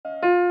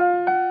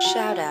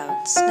Shout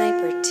out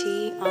Sniper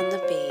T on the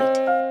beat.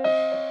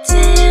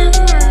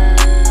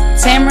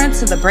 Tamara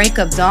to the break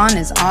of dawn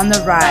is on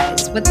the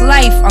rise, with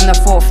life on the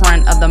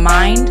forefront of the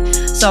mind.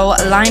 So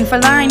line for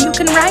line, you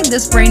can ride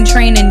this brain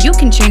train and you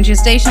can change your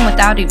station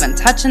without even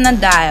touching the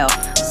dial.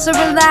 So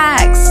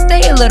relax,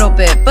 stay a little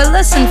bit, but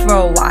listen for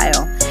a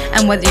while.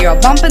 And whether you're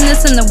bumping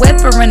this in the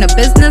whip or in a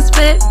business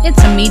fit,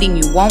 it's a meeting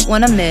you won't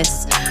want to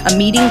miss. A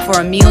meeting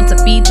for a meal to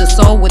feed the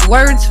soul with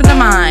words for the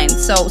mind.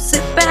 So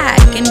sit back,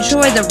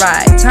 enjoy the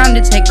ride. Time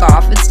to take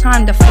off, it's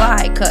time to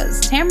fly. Cause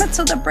Tamara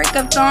till the break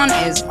of dawn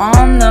is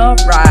on the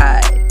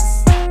rise.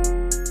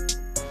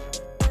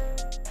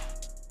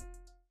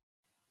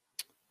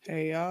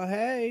 Hey y'all,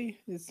 hey,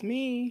 it's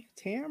me,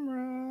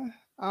 Tamara.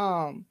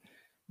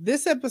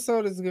 This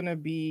episode is gonna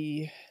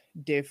be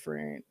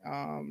different.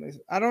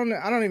 I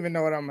don't even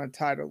know what I'm gonna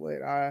title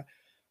it.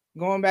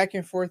 Going back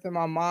and forth in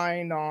my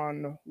mind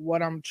on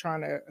what I'm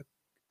trying to,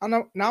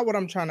 not what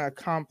I'm trying to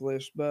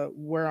accomplish, but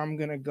where I'm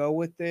gonna go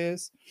with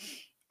this.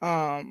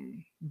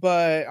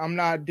 But I'm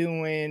not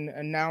doing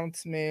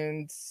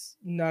announcements,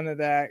 none of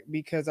that,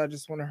 because I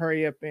just want to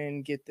hurry up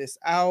and get this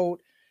out.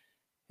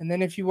 And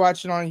then if you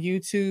watch it on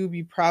YouTube,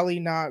 you probably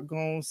not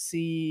gonna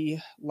see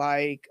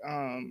like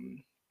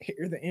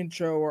hear the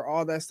intro or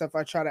all that stuff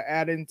I try to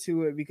add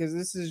into it, because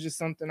this is just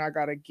something I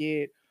gotta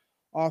get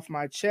off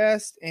my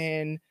chest.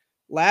 And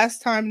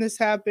last time this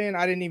happened,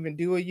 I didn't even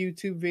do a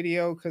YouTube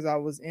video because I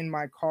was in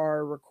my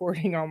car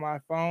recording on my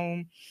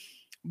phone.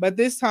 But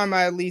this time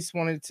I at least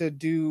wanted to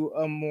do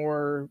a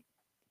more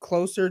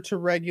closer to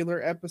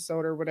regular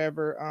episode or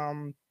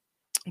whatever.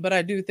 But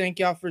I do thank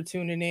y'all for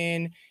tuning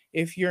in.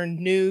 If you're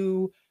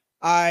new,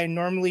 I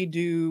normally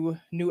do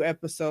new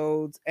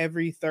episodes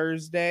every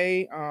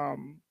Thursday.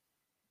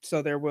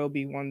 So there will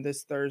be one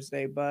this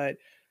Thursday, but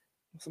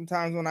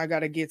sometimes when I got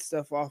to get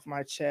stuff off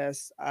my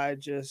chest, I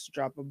just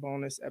drop a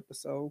bonus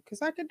episode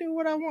because I can do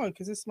what I want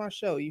because it's my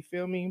show. You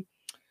feel me?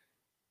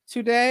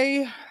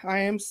 Today, I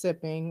am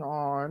sipping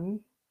on,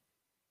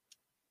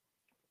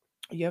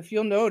 if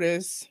you'll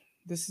notice,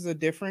 this is a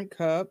different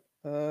cup.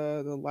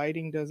 The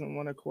lighting doesn't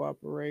want to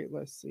cooperate.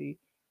 Let's see.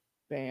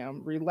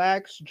 Bam.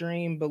 Relax,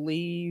 dream,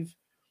 believe.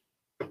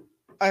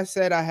 I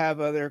said I have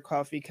other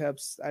coffee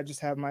cups. I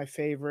just have my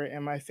favorite,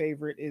 and my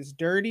favorite is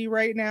dirty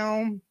right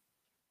now.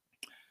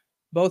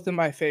 Both of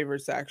my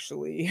favorites,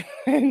 actually.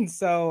 And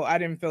so I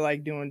didn't feel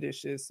like doing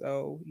dishes.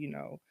 So,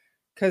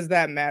 because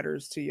that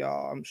matters to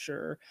y'all, I'm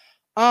sure.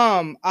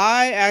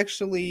 I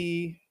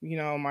actually,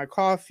 my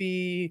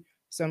coffee,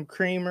 some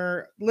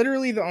creamer.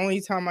 Literally the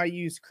only time I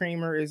use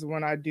creamer is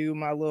when I do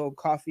my little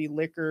coffee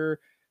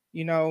liquor,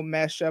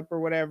 mesh up or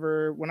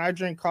whatever. When I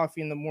drink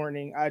coffee in the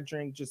morning, I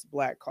drink just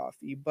black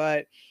coffee.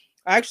 But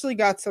I actually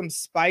got some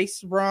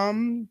spiced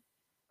rum,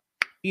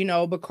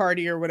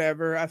 Bacardi or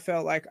whatever. I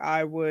felt like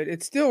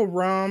it's still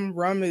rum.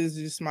 Rum is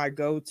just my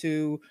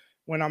go-to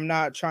when I'm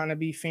not trying to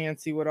be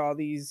fancy with all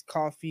these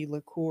coffee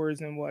liqueurs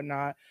and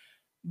whatnot.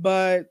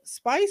 But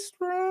spiced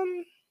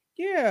rum,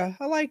 yeah,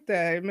 I like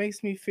that. It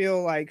makes me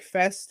feel like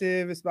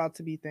festive. It's about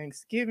to be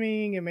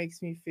Thanksgiving. It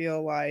makes me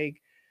feel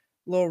like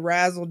little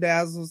razzle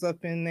dazzles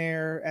up in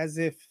there, as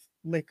if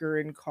liquor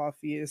and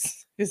coffee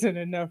isn't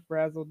enough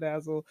razzle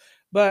dazzle.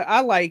 But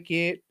I like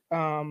it.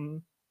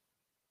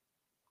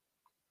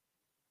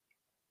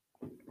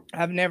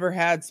 I've never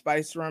had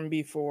spiced rum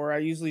before. I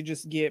usually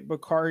just get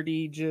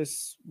Bacardi,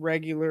 just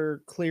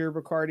regular clear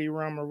Bacardi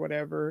rum or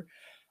whatever.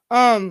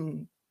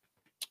 All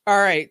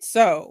right,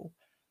 so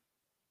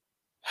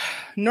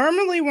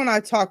normally when I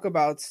talk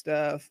about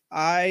stuff,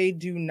 I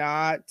do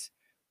not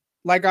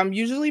I'm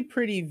usually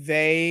pretty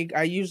vague.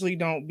 I usually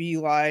don't be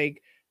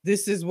like,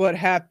 this is what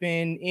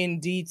happened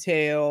in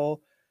detail.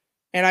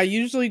 And I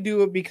usually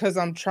do it because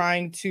I'm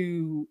trying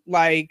to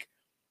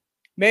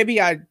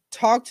maybe I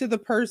talk to the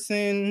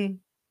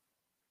person,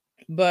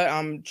 but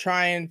I'm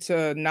trying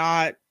to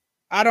not,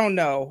 I don't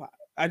know.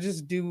 I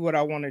just do what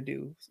I want to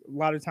do. A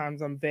lot of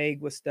times I'm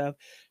vague with stuff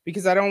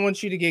because I don't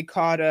want you to get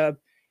caught up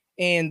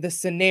in the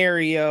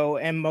scenario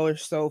and more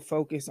so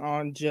focus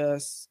on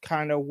just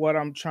kind of what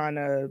I'm trying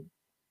to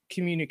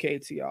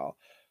communicate to y'all.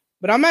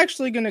 But I'm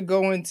actually going to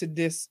go into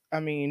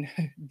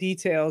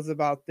details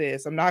about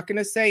this. I'm not going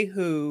to say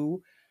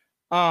who.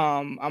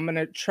 I'm going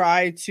to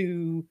try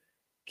to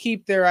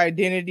keep their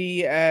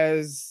identity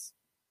as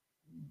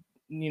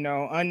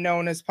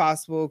unknown as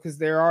possible, because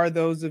there are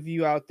those of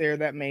you out there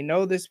that may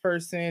know this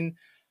person.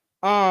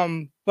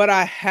 But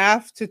I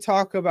have to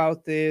talk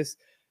about this,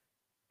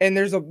 and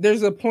there's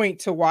a point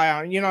to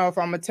why if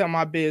I'm gonna tell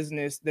my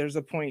business, there's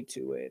a point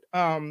to it.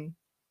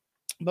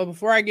 But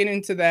before I get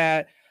into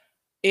that,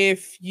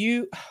 if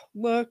you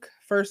look,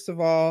 first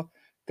of all,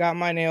 got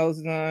my nails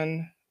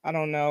done. I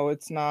don't know,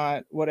 it's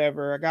not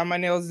whatever. I got my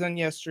nails done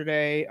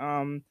yesterday.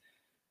 I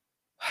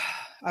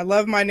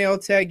love my nail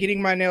tech.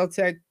 Getting my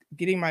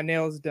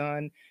nails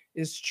done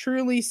is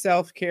truly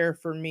self-care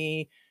for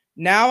me.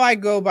 Now I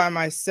go by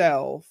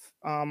myself.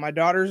 My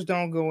daughters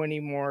don't go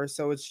anymore,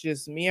 so it's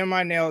just me and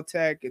my nail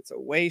tech. It's a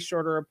way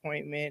shorter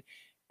appointment.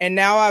 And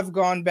now I've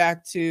gone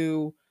back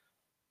to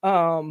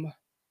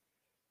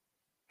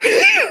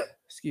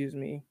Excuse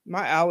me.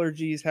 My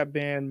allergies have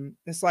been,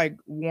 it's like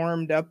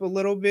warmed up a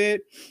little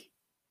bit.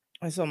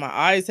 And so my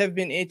eyes have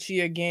been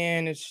itchy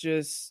again. It's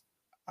just,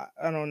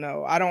 I don't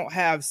know. I don't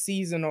have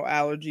seasonal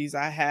allergies.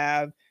 I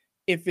have,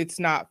 if it's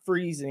not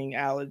freezing,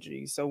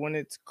 allergies. So when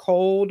it's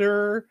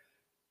colder,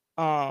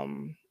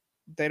 um,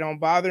 they don't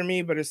bother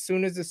me. But as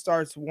soon as it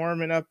starts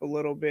warming up a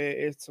little bit,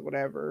 it's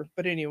whatever.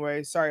 But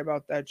anyway, sorry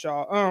about that,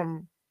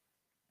 y'all.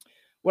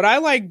 What I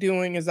like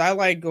doing is I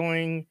like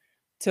going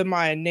to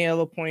my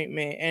nail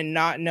appointment and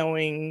not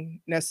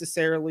knowing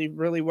necessarily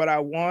really what I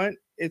want.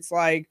 It's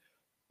like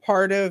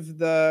part of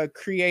the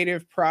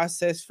creative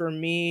process for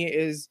me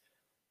is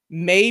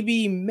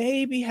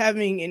maybe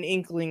having an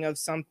inkling of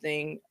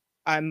something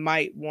I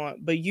might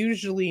want, but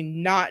usually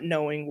not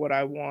knowing what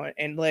I want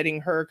and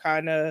letting her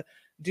kind of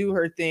do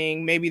her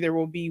thing. Maybe there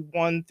will be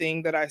one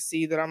thing that I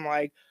see that I'm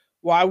like,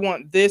 well, I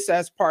want this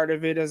as part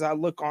of it as I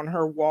look on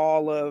her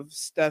wall of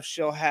stuff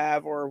she'll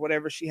have or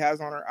whatever she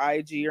has on her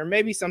IG, or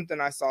maybe something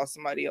I saw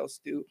somebody else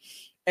do,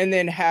 and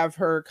then have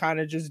her kind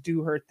of just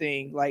do her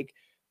thing. Like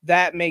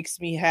that makes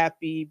me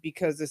happy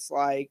because it's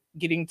like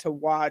getting to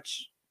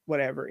watch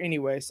whatever.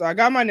 Anyway, so I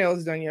got my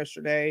nails done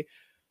yesterday.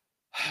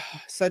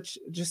 Such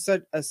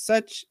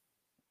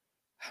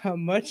a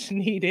much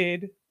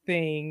needed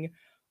thing.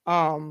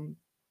 Um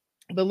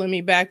but let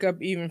me back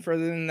up even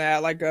further than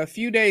that. Like a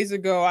few days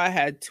ago I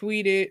had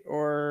tweeted,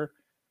 or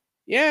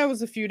yeah, it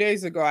was a few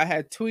days ago I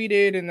had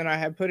tweeted, and then I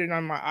had put it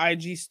on my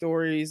IG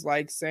stories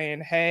like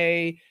saying,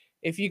 "Hey,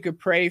 if you could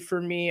pray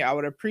for me, I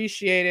would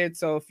appreciate it."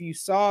 So if you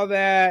saw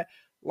that,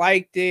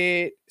 liked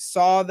it,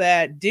 saw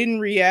that,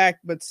 didn't react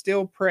but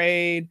still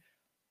prayed,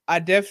 I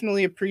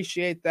definitely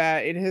appreciate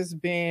that. It has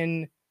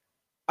been,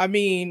 I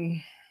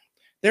mean,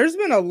 there's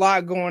been a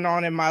lot going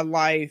on in my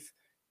life,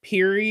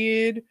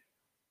 period.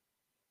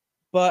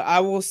 But I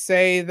will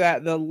say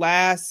that the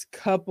last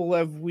couple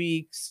of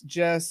weeks,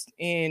 just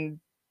in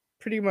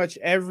pretty much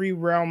every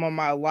realm of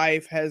my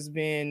life, has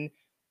been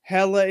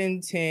hella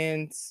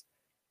intense,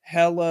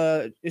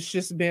 hella, it's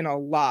just been a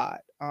lot.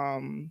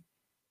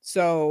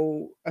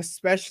 So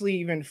especially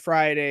even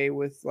Friday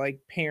with like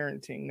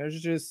parenting,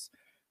 there's just,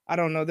 I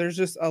don't know, there's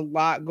just a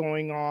lot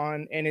going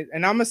on,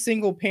 and I'm a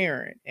single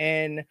parent,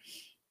 and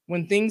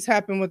when things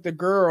happen with the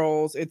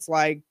girls, it's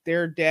like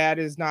their dad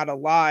is not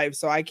alive.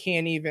 So I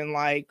can't even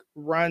like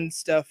run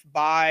stuff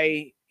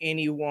by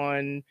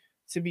anyone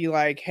to be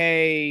like,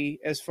 hey,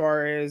 as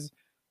far as,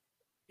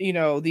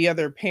 the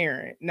other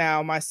parent.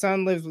 Now, my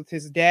son lives with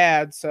his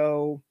dad.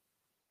 So,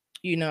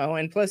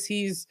 and plus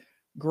he's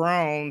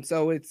grown.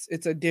 So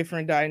it's a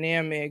different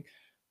dynamic.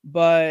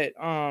 But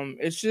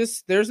it's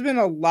just, there's been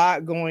a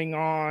lot going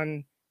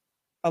on,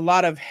 a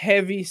lot of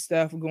heavy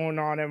stuff going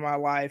on in my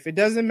life. It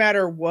doesn't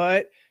matter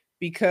what,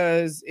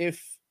 because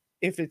if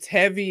it's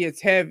heavy, it's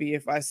heavy.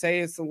 If I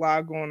say it's a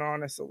lot going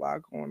on, it's a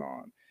lot going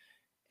on.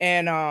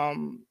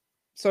 And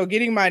so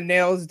getting my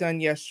nails done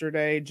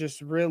yesterday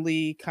just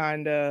really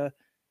kind of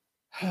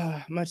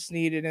much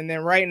needed. And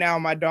then right now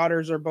my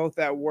daughters are both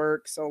at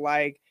work, so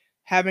like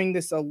having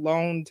this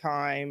alone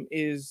time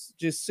is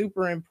just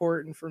super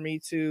important for me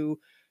too.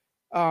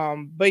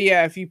 But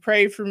yeah, if you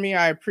pray for me,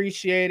 I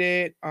appreciate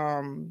it.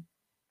 I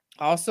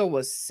also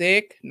was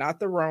sick,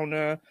 not the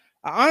Rona.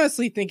 I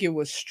honestly think it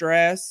was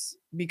stress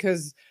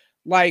because,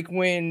 like,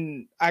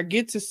 when I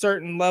get to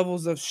certain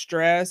levels of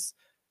stress,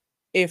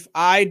 if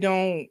I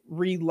don't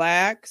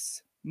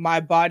relax, my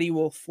body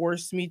will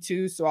force me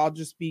to. So I'll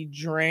just be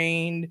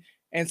drained.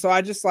 And so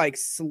I just like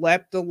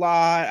slept a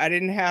lot. I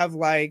didn't have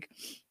like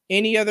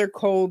any other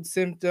cold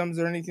symptoms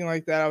or anything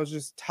like that. I was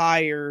just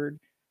tired.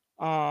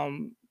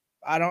 Um,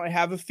 I don't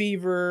have a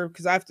fever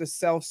because I have to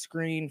self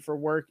screen for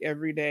work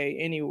every day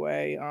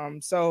anyway.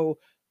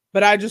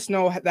 But I just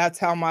know that's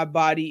how my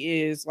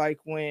body is. Like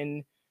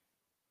when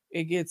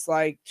it gets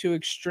like to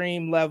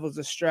extreme levels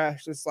of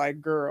stress, it's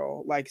like,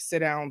 girl, like sit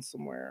down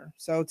somewhere.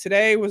 So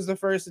today was the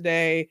first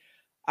day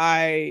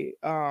I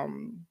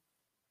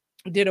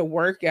did a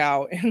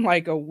workout in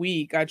like a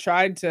week. I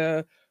tried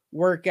to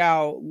work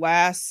out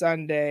last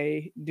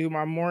Sunday, do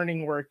my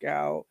morning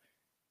workout,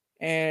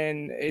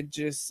 and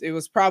it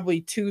was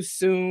probably too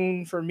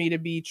soon for me to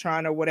be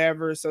trying to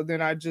whatever. So then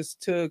I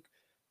just took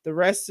the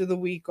rest of the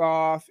week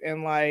off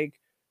and like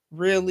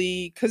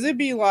really, because it'd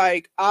be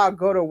like I'll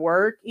go to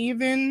work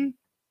even,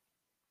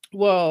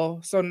 well,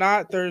 so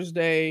not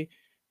Thursday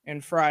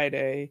and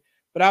Friday,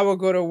 but I will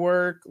go to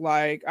work.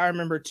 Like I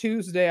remember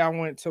Tuesday I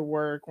went to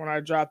work when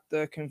I dropped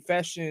the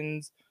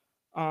confessions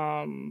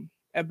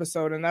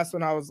episode, and that's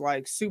when I was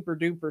like super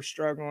duper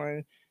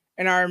struggling.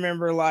 And I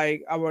remember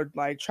like I would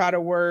like try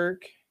to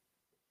work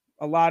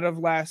a lot of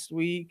last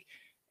week,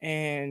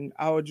 and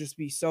I would just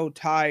be so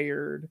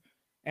tired.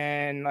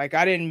 And like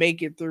I didn't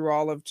make it through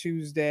all of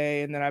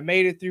Tuesday, and then I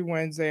made it through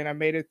Wednesday, and I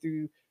made it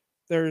through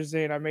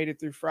Thursday, and I made it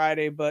through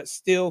Friday, but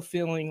still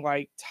feeling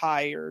like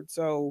tired.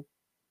 So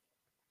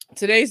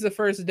today's the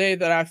first day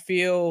that I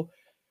feel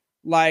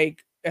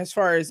like, as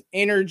far as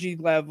energy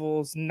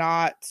levels,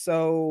 not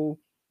so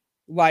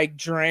like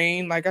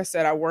drained. Like I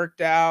said, I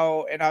worked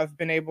out and I've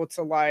been able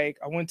to I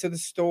went to the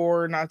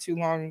store not too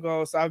long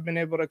ago. So I've been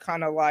able to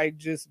kind of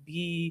just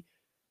be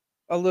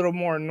a little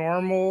more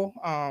normal.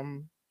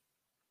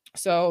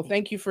 So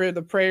thank you for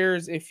the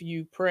prayers. If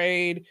you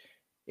prayed,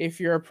 if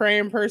you're a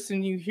praying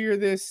person, you hear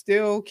this,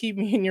 still keep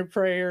me in your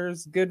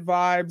prayers, good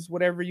vibes,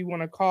 whatever you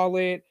want to call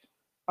it.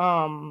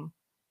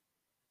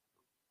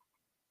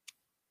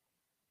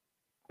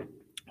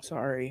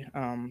 Sorry.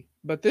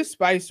 But this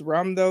spiced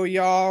rum though,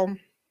 y'all,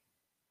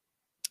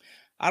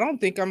 I don't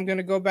think I'm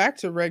gonna go back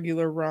to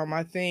regular rum.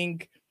 I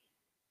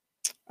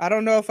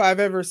don't know if I've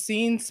ever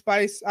seen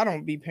spice. I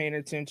don't be paying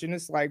attention.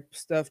 It's like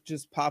stuff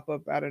just pop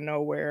up out of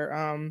nowhere.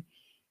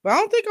 But I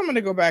don't think I'm gonna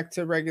go back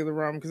to regular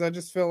rum because I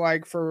just feel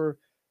like for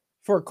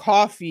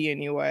coffee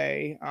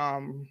anyway.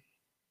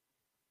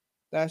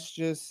 That's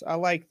just I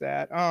like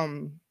that.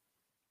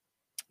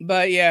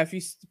 But yeah, if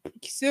you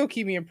still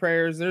keep me in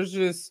prayers, there's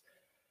just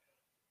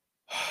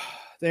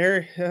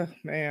there,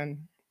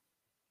 man.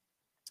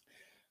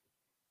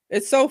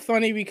 It's so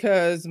funny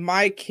because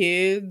my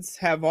kids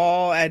have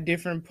all at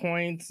different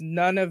points.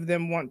 None of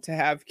them want to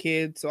have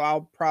kids, so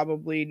I'll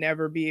probably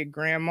never be a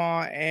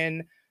grandma.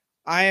 And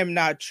I am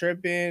not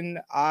tripping.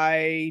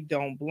 I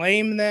don't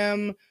blame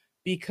them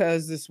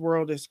because this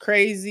world is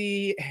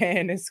crazy.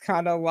 And it's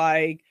kind of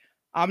like,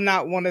 I'm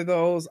not one of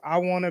those, I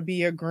want to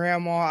be a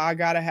grandma. I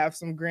got to have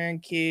some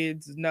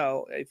grandkids.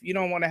 No, if you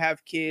don't want to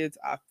have kids,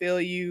 I feel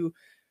you.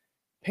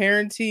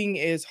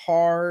 Parenting is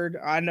hard.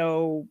 I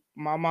know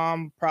my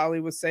mom probably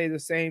would say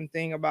the same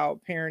thing about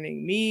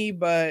parenting me,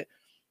 but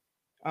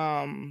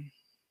um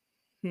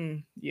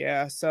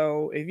yeah,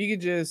 so if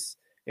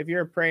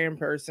you're a praying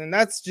person,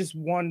 that's just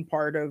one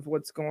part of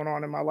what's going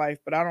on in my life,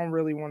 but I don't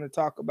really want to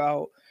talk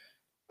about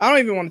I don't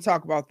even want to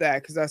talk about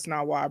that cuz that's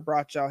not why I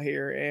brought y'all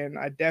here, and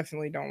I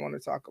definitely don't want to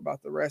talk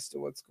about the rest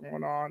of what's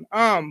going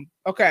on.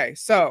 Okay,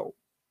 so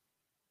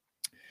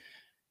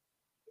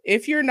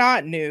if you're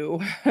not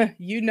new,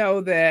 you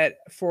know that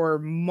for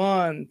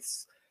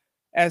months,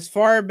 as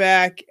far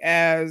back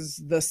as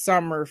the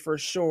summer for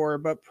sure,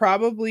 but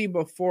probably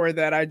before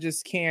that, I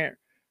just can't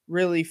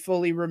really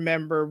fully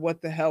remember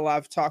what the hell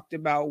I've talked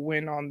about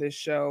when on this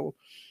show.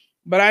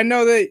 But I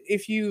know that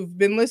if you've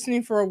been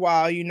listening for a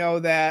while, you know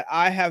that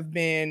I have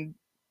been,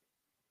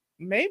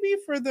 maybe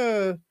for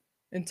the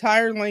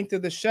entire length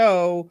of the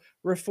show,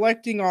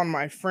 reflecting on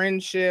my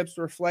friendships,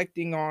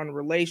 reflecting on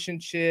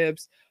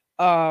relationships.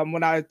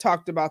 When I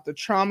talked about the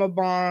trauma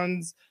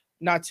bonds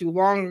not too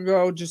long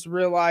ago, just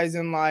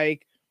realizing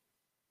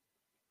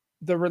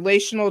the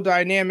relational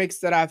dynamics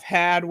that I've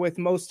had with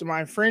most of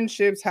my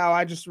friendships, how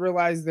I just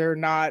realized they're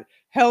not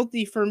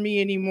healthy for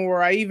me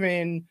anymore. I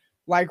even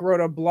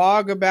wrote a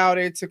blog about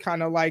it to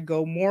kind of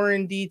go more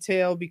in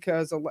detail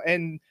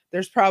and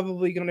there's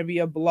probably going to be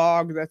a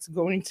blog that's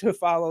going to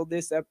follow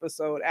this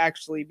episode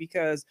actually,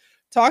 because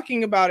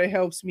talking about it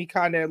helps me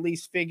kind of at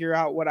least figure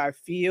out what I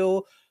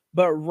feel,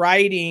 but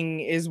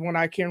writing is when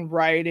I can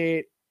write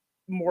it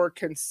more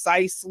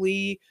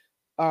concisely.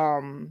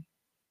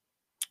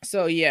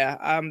 So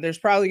yeah, there's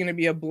probably going to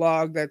be a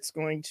blog that's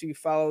going to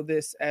follow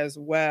this as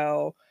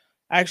well.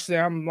 Actually,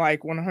 I'm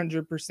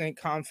 100%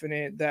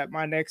 confident that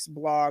my next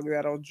blog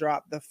that'll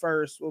drop the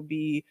first will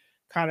be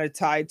kind of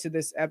tied to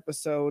this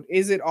episode.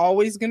 Is it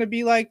always going to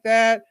be like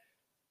that?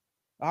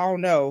 I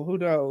don't know. Who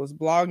knows?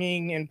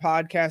 Blogging and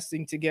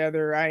podcasting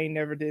together, I ain't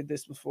never did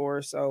this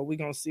before, so we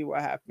going to see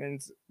what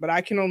happens. But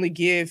I can only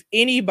give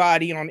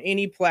anybody on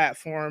any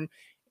platform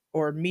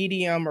or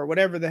medium or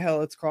whatever the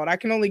hell it's called, I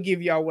can only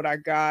give y'all what I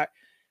got.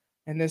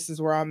 And this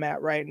is where I'm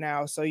at right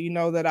now. So you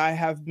know that I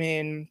have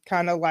been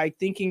kind of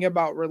thinking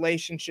about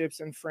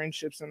relationships and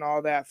friendships and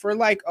all that for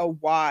a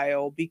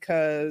while,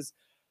 because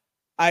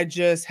I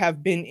just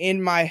have been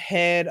in my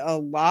head a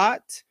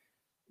lot,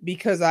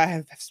 because I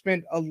have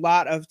spent a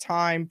lot of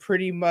time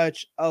pretty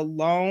much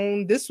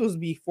alone. This was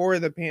before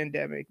the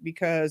pandemic,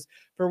 because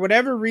for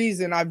whatever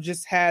reason, I've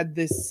just had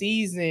this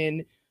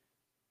season.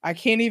 I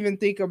can't even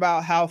think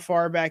about how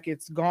far back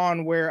it's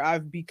gone, where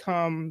I've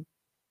become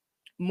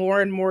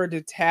more and more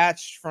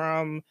detached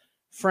from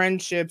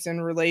friendships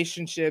and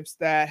relationships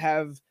that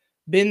have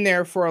been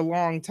there for a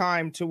long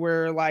time, to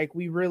where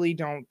we really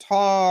don't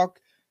talk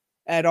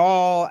at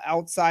all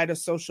outside of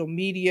social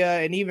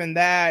media, and even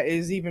that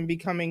is even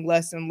becoming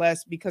less and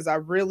less, because I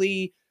don't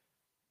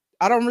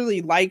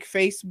really like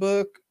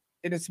Facebook,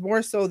 and it's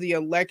more so the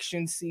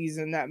election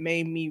season that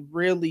made me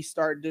really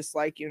start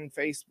disliking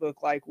Facebook,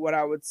 like what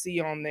I would see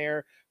on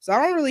there. So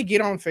I don't really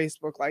get on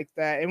Facebook like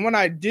that, and when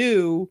I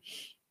do,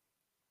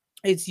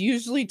 it's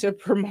usually to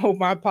promote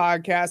my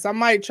podcast. I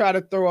might try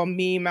to throw a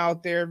meme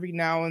out there every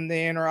now and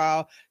then, or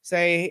I'll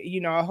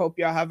say, I hope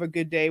y'all have a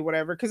good day,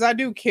 whatever. Because I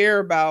do care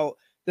about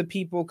the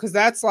people, because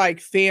that's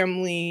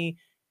family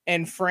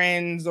and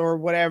friends or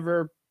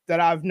whatever that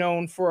I've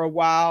known for a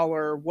while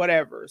or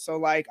whatever.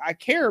 So I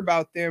care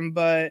about them,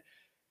 but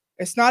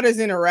it's not as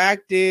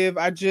interactive.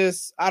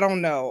 I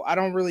don't know. I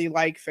don't really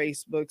like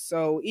Facebook.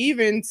 So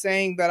even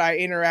saying that I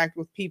interact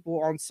with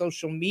people on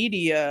social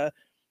media,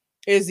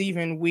 is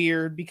even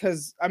weird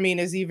because I mean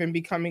is even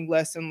becoming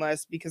less and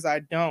less because I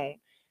don't.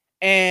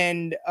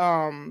 And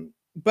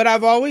but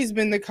I've always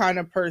been the kind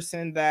of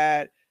person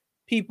that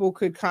people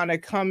could kind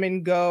of come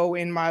and go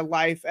in my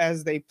life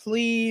as they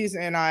please,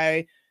 and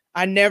I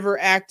never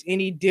act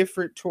any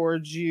different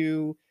towards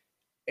you.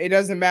 It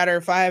doesn't matter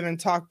if I haven't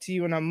talked to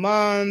you in a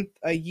month,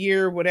 a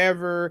year,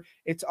 whatever.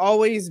 It's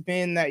always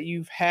been that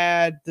you've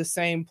had the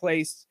same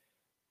place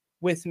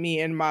with me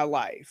in my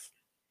life.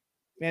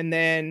 And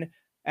then,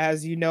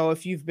 as you know,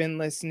 if you've been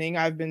listening,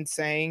 I've been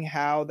saying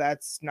how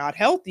that's not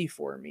healthy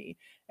for me.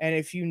 And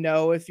if you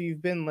know, if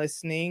you've been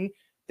listening,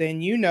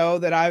 then you know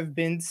that I've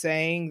been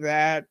saying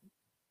that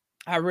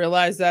I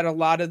realized that a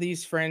lot of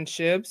these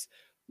friendships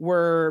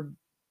were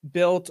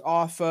built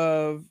off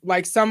of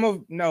like some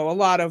of no a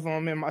lot of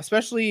them in my,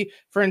 especially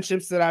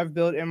friendships that I've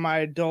built in my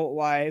adult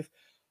life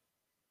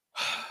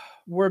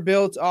were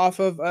built off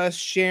of us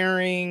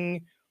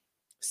sharing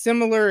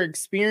similar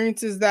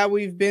experiences that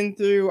we've been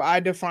through. I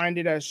defined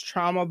it as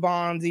trauma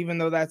bonds, even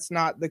though that's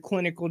not the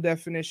clinical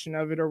definition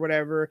of it or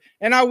whatever.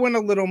 And I went a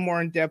little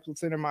more in depth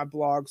with it in my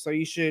blog. So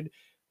you should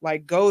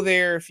like go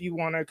there if you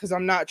want to, because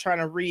I'm not trying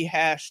to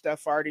rehash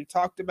stuff I already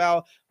talked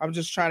about. I'm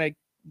just trying to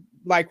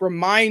like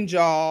remind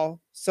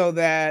y'all so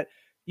that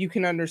you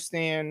can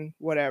understand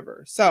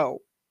whatever.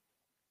 So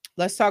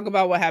let's talk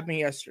about what happened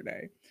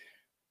yesterday.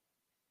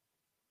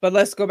 But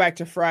let's go back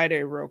to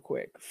Friday real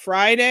quick.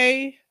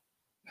 Friday,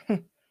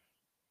 hold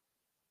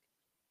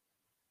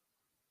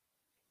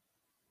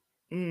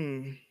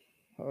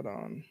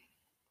on.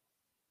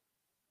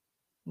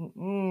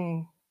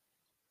 I'm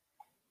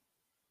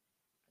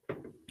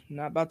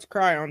not about to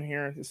cry on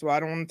here. This is why I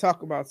don't want to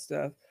talk about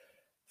stuff.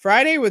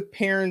 Friday with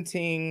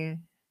parenting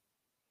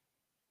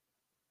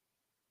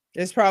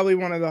is probably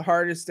one of the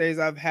hardest days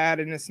I've had.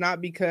 And it's not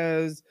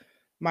because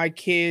my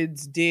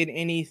kids did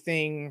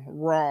anything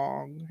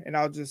wrong. And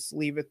I'll just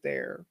leave it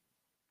there.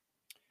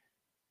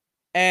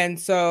 And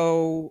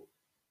so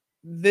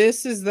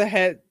this is the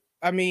head.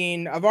 I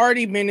mean, I've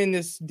already been in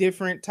this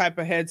different type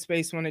of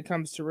headspace when it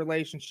comes to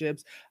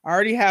relationships. I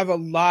already have a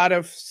lot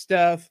of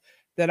stuff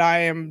that I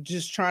am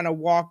just trying to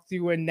walk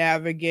through and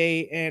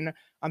navigate, and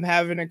I'm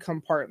having to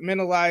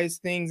compartmentalize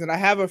things. And I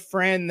have a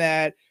friend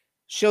that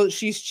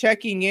she's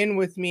checking in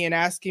with me and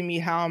asking me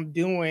how I'm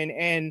doing,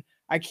 and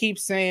I keep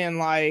saying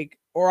like,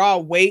 or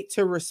I'll wait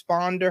to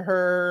respond to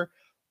her,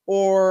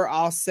 or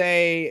I'll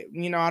say,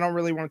 I don't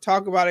really want to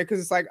talk about it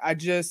because it's like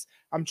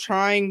I'm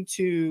trying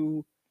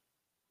to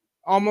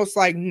almost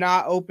like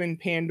not open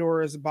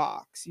Pandora's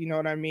box, you know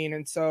what I mean?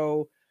 And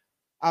so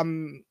I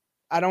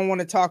don't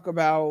want to talk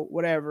about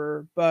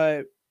whatever,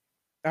 but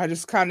I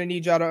just kind of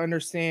need y'all to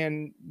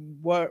understand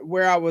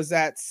where I was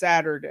at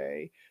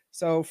Saturday.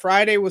 So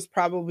Friday was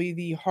probably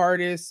the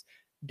hardest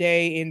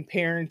day in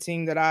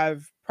parenting that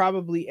I've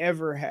probably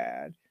ever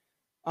had.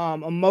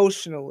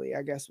 Emotionally,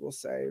 I guess we'll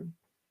say.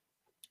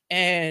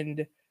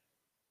 And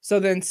so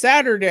then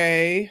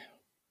Saturday,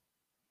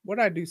 what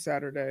did I do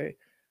Saturday?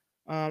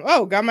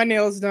 Got my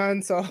nails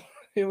done, so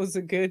it was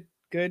a good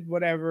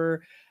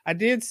whatever. I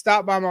did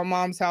stop by my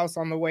mom's house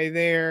on the way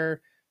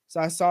there,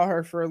 so I saw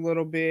her for a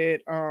little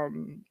bit,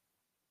 and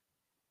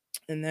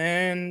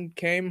then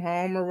came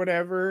home or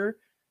whatever,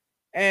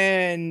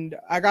 and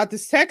I got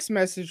this text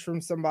message from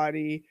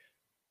somebody.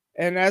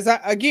 And as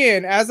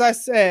I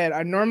said,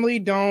 I normally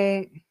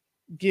don't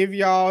give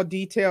y'all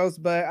details,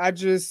 but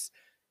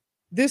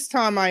this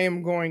time I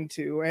am going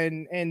to,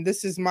 and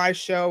this is my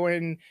show,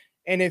 and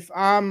if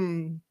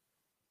I'm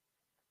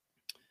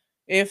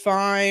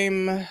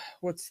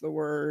what's the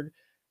word,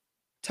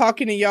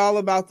 talking to y'all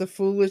about the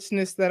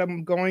foolishness that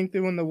I'm going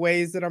through and the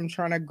ways that I'm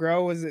trying to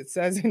grow, as it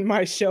says in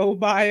my show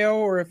bio,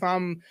 or if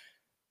I'm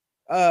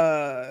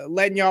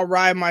letting y'all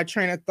ride my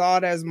train of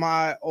thought, as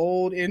my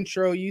old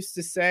intro used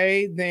to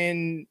say,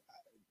 then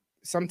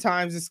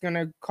sometimes it's going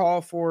to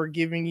call for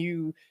giving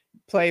you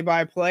play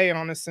by play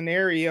on a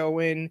scenario.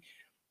 And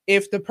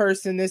if the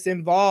person this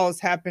involves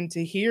happen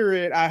to hear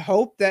it, I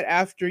hope that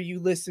after you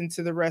listen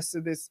to the rest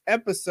of this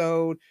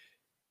episode,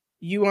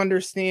 you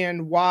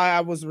understand why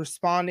I was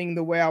responding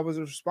the way I was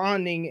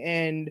responding,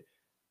 and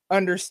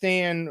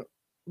understand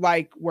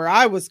like where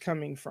I was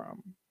coming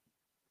from.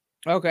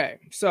 Okay,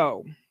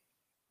 so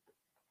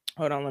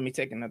hold on, let me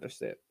take another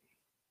sip.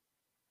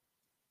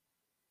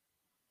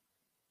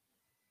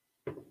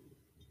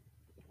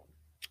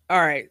 All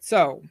right,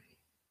 so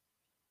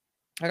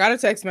I got a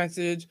text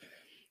message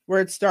where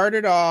it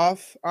started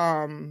off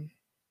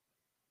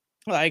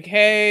like,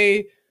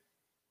 hey,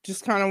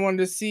 just kind of wanted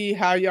to see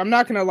how you, I'm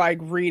not going to like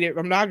read it.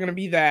 I'm not going to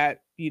be that,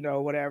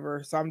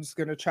 whatever. So I'm just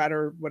going to try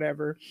to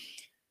whatever.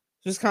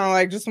 Just kind of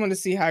like, just want to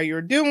see how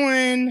you're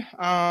doing.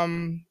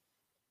 The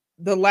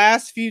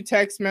last few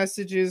text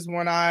messages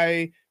when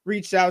I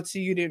reached out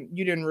to you,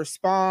 you didn't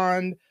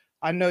respond.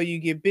 I know you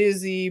get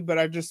busy, but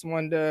I just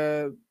wanted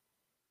to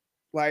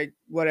like,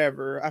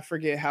 whatever. I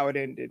forget how it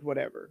ended,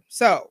 whatever.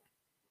 So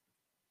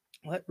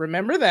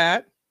remember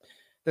that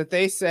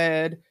they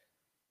said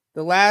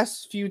the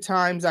last few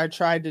times I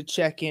tried to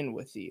check in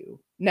with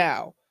you.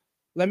 Now,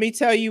 Let me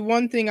tell you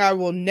one thing I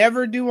will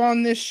never do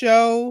on this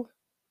show.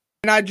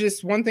 And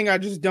one thing I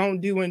just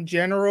don't do in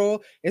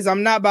general is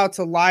I'm not about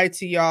to lie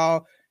to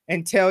y'all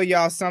and tell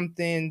y'all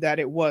something that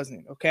it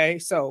wasn't. Okay.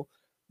 So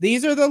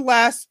these are the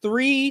last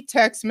 3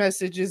 text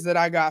messages that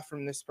I got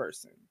from this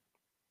person.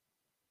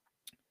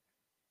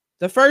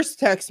 The first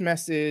text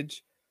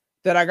message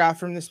that I got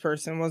from this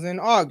person was in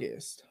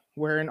August,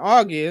 where in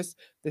August,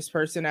 this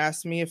person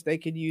asked me if they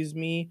could use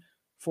me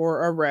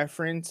for a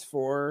reference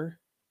for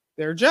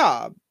their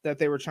job that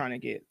they were trying to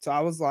get. So I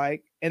was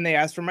like, and they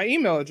asked for my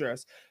email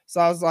address. So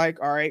I was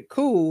like, all right,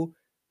 cool.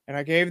 And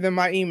I gave them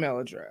my email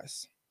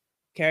address.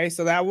 Okay,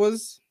 so that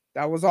was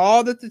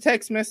all that the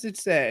text message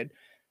said.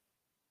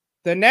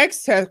 The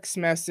next text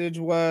message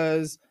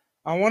was,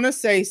 I want to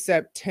say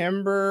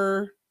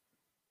September.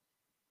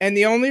 And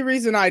the only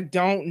reason I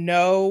don't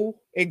know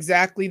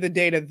exactly the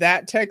date of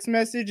that text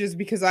message is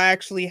because I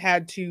actually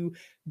had to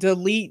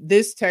delete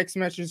this text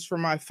message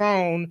from my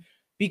phone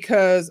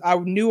because I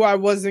knew I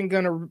wasn't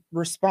going to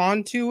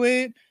respond to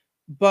it.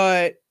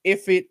 But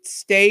if it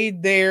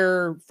stayed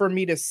there for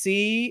me to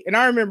see, and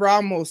I remember I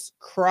almost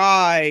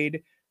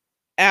cried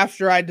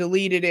after I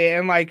deleted it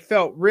and like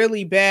felt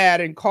really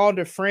bad and called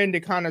a friend to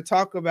kind of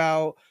talk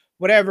about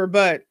whatever.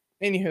 But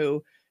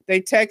anywho, they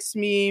text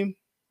me.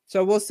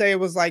 So we'll say it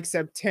was like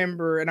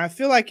September. And I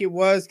feel like it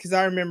was because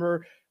I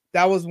remember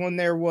that was when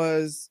there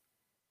was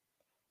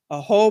a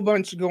whole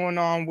bunch going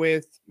on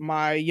with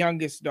my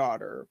youngest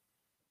daughter.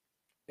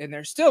 And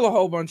there's still a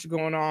whole bunch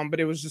going on, but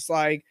it was just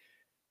like,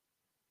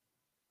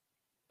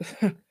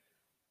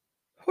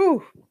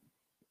 whew,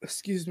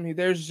 excuse me,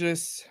 there's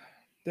just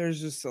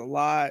a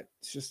lot.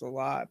 It's just a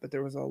lot, but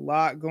there was a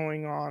lot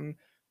going on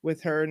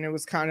with her, and it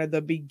was kind of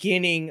the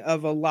beginning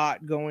of a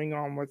lot going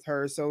on with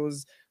her. So it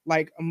was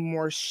like a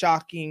more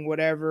shocking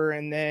whatever.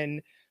 And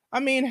then, I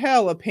mean,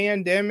 hell, a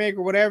pandemic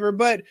or whatever.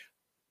 But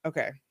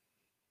okay,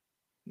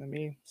 let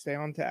me stay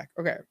on tack.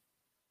 Okay,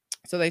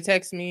 so they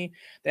text me.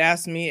 They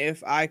asked me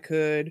if I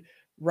could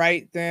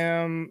write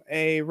them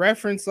a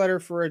reference letter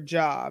for a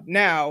job.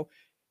 Now,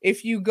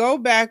 if you go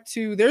back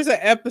to, there's an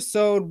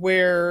episode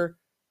where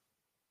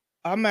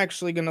I'm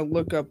actually going to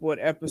look up what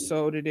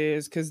episode it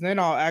is because then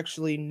I'll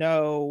actually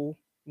know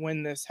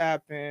when this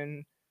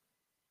happened.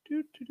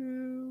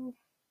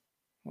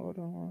 Hold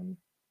on.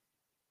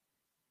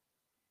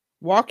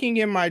 Walking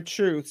in My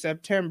Truth,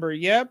 September.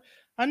 Yep,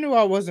 I knew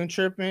I wasn't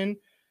tripping.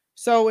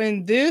 So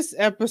in this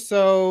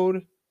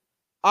episode,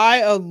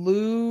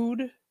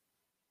 that's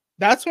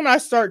when I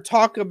start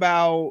talking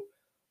about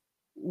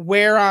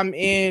where I'm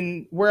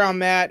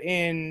at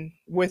in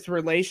with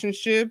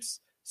relationships.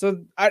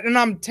 So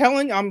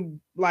I'm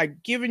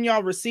like giving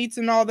y'all receipts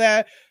and all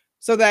that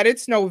so that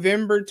it's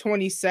November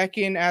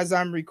 22nd as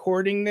I'm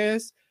recording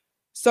this.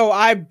 So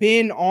I've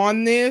been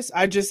on this.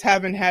 I just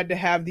haven't had to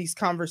have these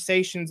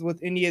conversations with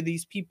any of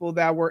these people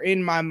that were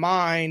in my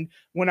mind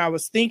when I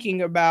was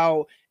thinking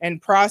about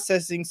and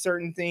processing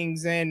certain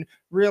things and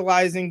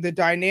realizing the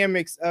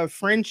dynamics of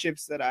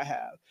friendships that I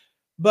have.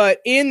 But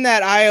in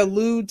that, I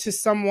allude to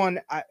someone,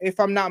 if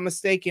I'm not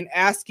mistaken,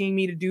 asking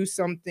me to do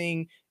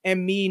something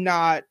and me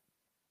not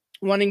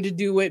wanting to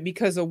do it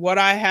because of what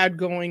I had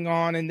going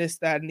on and this,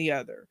 that, and the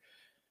other.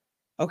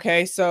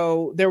 Okay,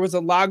 so there was a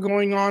lot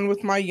going on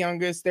with my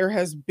youngest. There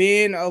has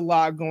been a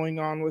lot going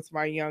on with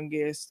my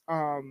youngest.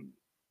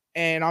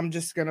 And I'm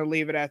just going to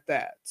leave it at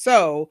that.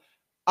 So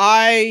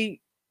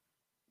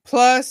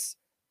plus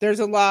there's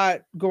a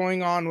lot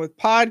going on with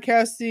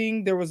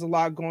podcasting. There was a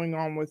lot going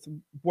on with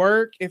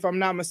work. If I'm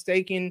not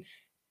mistaken,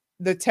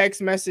 the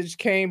text message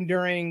came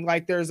during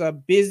like there's a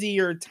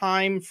busier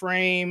time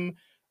frame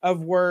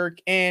of work.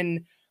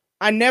 And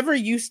I never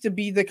used to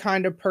be the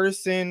kind of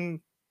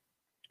person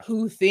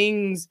who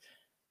things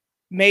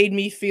made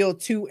me feel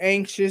too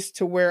anxious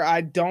to where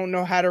I don't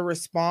know how to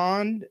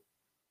respond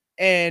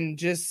and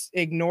just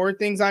ignore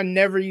things. I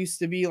never used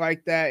to be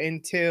like that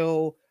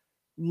until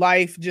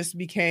life just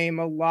became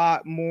a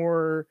lot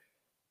more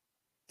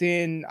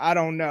than, I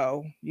don't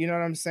know. You know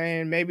what I'm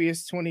saying? Maybe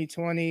it's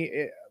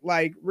 2020.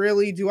 Like,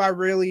 really, do I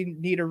really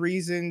need a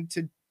reason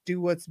to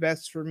do what's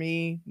best for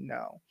me?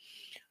 No.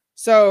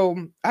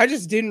 So I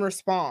just didn't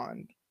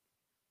respond.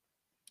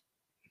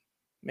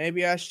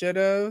 Maybe I should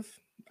have.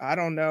 I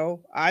don't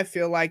know. I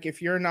feel like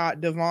if you're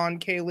not Devon,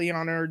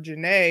 Kayleon, or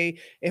Janae,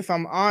 if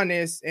I'm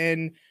honest,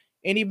 and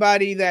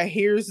anybody that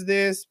hears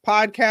this,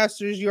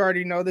 podcasters, you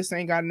already know this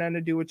ain't got nothing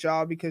to do with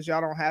y'all because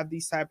y'all don't have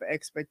these type of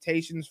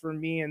expectations for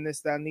me and this,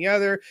 that, and the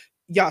other.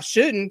 Y'all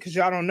shouldn't because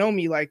y'all don't know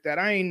me like that.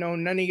 I ain't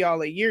known none of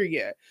y'all a year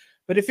yet.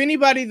 But if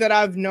anybody that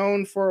I've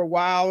known for a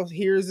while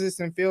hears this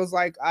and feels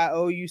like I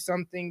owe you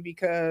something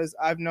because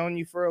I've known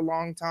you for a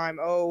long time,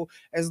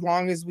 as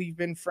long as we've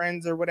been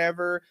friends or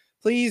whatever,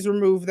 please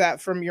remove that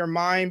from your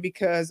mind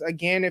because,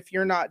 again, if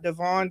you're not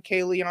Devon,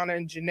 Kayleon,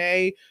 and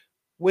Janae,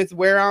 with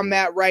where I'm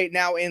at right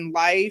now in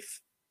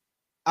life,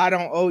 I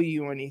don't owe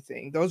you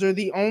anything. Those are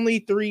the only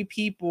 3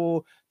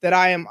 people that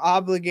I am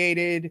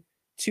obligated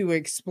to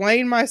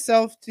explain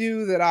myself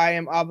to, that I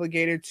am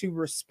obligated to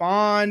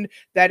respond,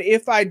 that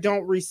if I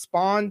don't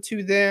respond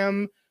to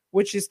them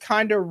which is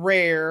kind of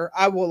rare.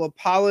 I will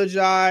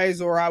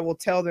apologize or I will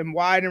tell them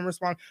why I didn't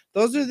respond.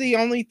 Those are the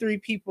only 3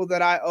 people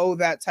that I owe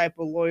that type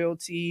of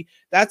loyalty.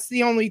 That's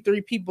the only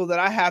 3 people that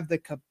I have the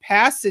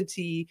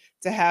capacity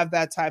to have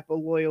that type of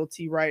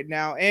loyalty right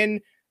now. And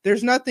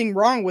there's nothing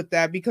wrong with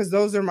that because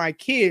those are my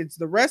kids.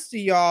 The rest of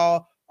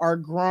y'all are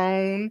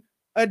grown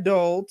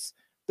adults.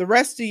 The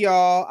rest of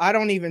y'all I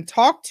don't even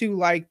talk to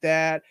like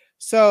that.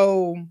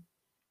 So,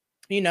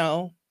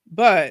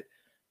 but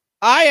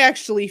I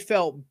actually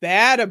felt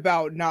bad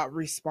about not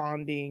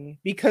responding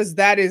because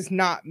that is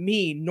not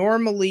me.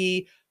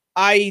 Normally,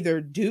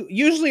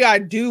 usually I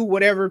do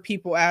whatever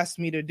people ask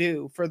me to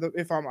do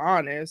if I'm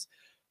honest,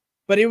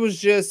 but it was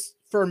just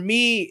for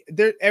me,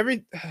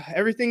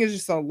 everything is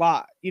just a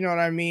lot, you know what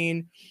I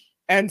mean?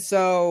 And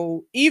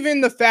so even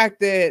the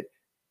fact that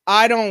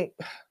I don't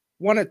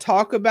want to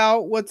talk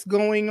about what's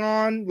going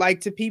on,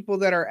 like to people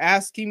that are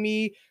asking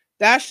me,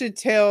 that should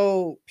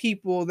tell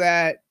people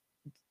that,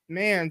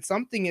 man,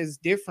 something is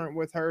different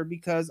with her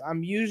because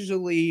I'm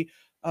usually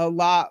a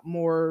lot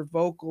more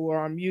vocal or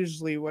I'm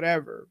usually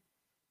whatever.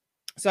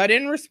 So I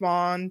didn't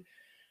respond.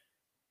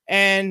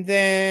 And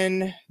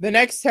then the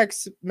next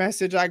text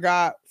message I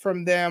got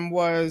from them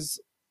was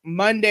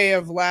Monday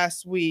of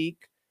last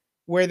week,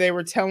 where they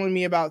were telling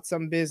me about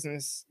some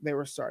business they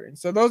were starting.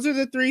 So those are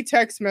the 3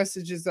 text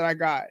messages that I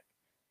got.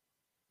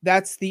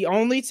 That's the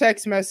only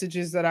text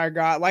messages that I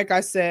got. Like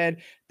I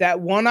said, that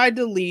one I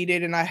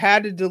deleted, and I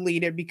had to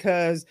delete it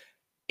because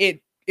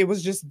it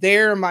was just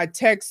there in my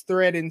text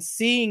thread, and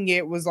seeing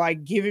it was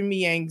like giving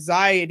me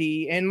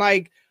anxiety. And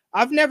like,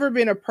 I've never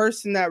been a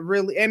person that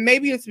really, and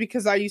maybe it's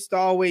because I used to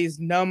always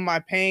numb my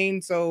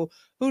pain. So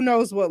who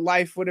knows what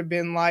life would have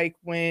been like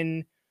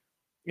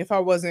if I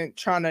wasn't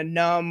trying to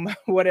numb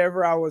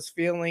whatever I was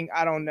feeling.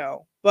 I don't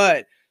know.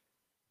 But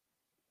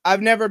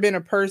I've never been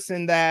a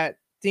person that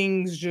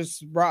things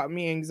just brought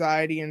me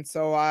anxiety. And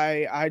so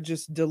I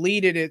just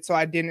deleted it so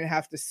I didn't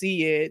have to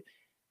see it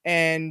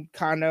and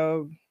kind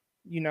of,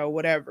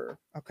 whatever.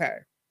 Okay.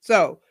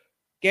 So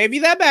gave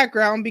you that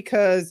background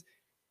because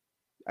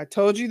I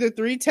told you the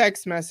 3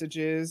 text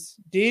messages.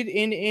 Did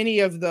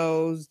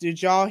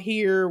y'all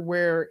hear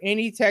where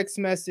any text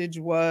message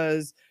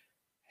was,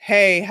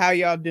 hey, how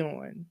y'all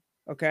doing?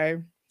 Okay.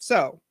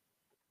 So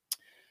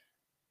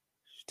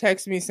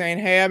text me saying,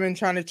 hey, I've been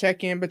trying to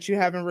check in, but you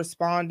haven't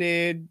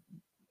responded.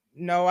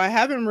 No, I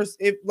haven't.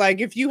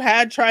 If you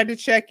had tried to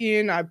check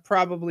in, I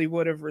probably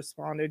would have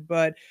responded.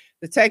 But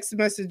the text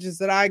messages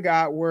that I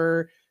got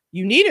were,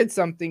 you needed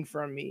something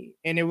from me.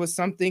 And it was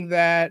something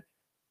that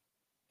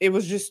it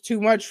was just too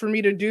much for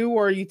me to do.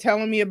 Or are you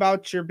telling me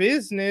about your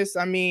business?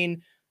 I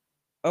mean,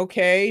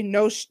 okay,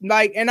 no,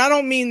 and I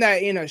don't mean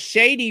that in a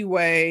shady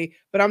way,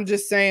 but I'm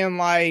just saying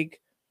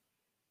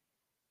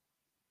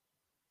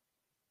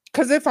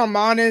because if I'm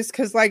honest,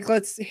 because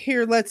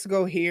let's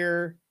go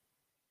here.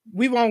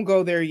 We won't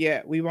go there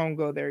yet.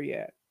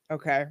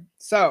 Okay.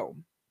 So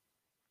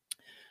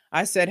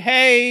I said,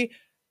 hey,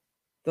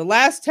 the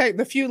last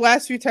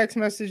few text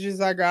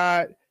messages I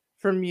got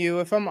from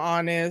you, if I'm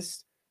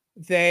honest,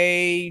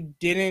 they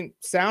didn't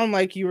sound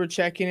like you were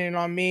checking in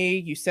on me.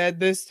 You said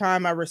this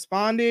time I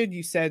responded,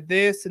 you said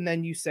this, and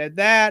then you said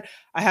that.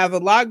 I have a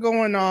lot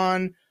going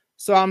on,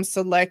 so I'm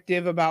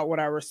selective about what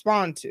I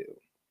respond to.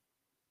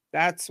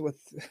 That's with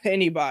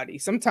anybody.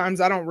 Sometimes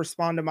I don't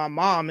respond to my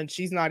mom and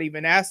she's not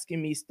even asking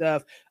me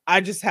stuff.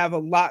 I just have a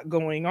lot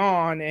going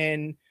on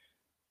and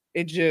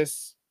it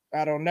just,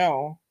 I don't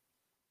know.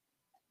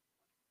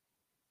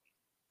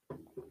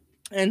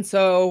 And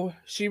so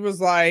she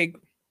was like,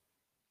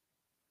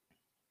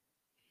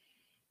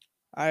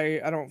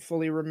 I don't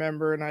fully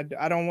remember, and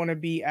I don't want to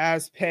be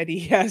as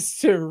petty as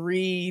to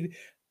read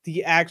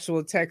the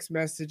actual text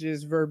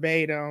messages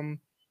verbatim.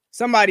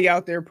 Somebody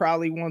out there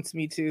probably wants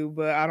me to,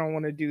 but I don't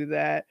want to do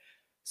that.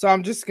 So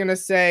I'm just going to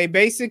say,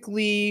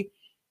 basically,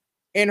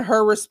 in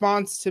her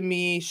response to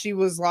me, she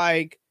was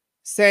like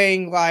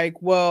saying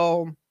like,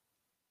 well,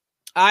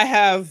 I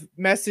have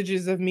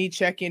messages of me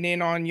checking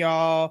in on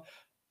y'all,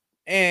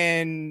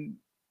 and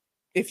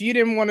if you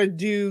didn't want to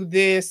do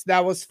this,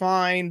 that was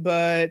fine.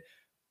 But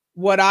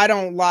what I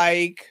don't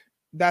like,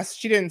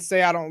 she didn't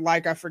say I don't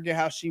like, I forget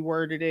how she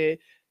worded it,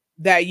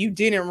 that you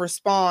didn't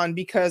respond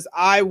because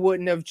I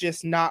wouldn't have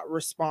just not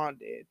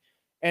responded.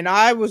 And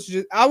I was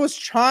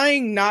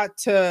trying not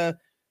to,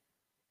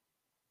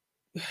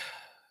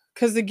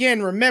 because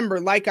again, remember,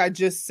 like I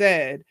just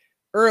said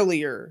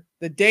earlier,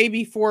 the day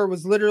before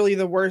was literally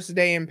the worst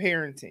day in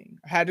parenting.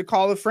 I had to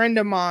call a friend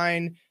of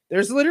mine.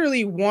 There's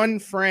literally one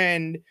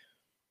friend.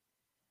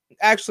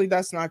 Actually,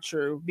 that's not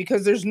true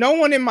because there's no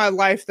one in my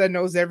life that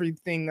knows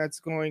everything that's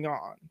going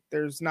on.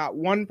 There's not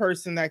one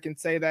person that can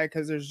say that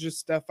because there's just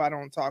stuff I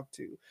don't talk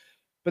to.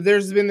 But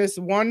there's been this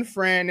one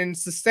friend, and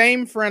it's the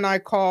same friend I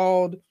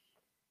called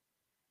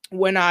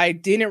when I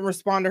didn't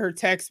respond to her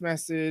text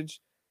message,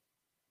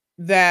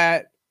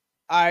 that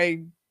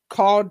I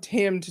called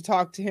him to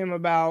talk to him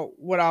about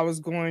what I was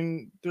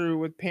going through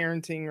with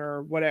parenting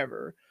or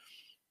whatever.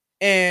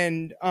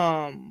 And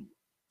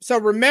so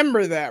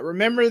remember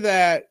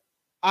that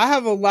I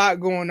have a lot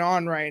going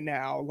on right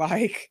now.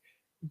 Like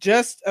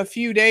just a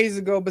few days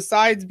ago,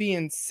 besides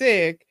being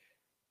sick,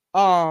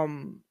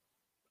 I'm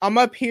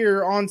up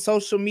here on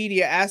social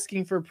media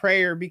asking for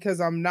prayer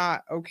because I'm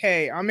not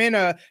okay. I'm in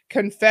a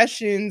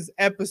confessions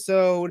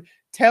episode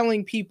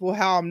telling people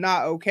how I'm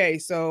not okay.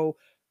 So,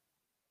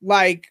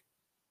 like,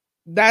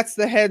 that's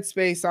the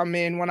headspace I'm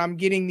in when I'm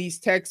getting these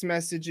text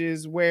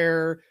messages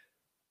where,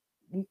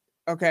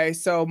 okay,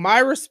 so my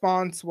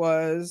response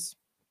was,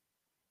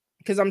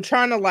 because I'm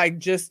trying to like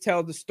just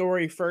tell the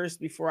story first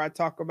before I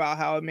talk about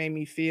how it made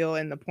me feel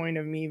and the point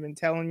of me even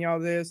telling y'all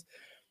this.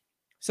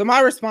 So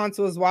my response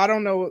was, well, I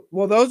don't know.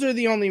 Well, those are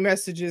the only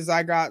messages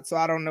I got, so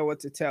I don't know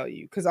what to tell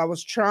you. Because I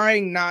was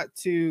trying not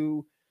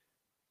to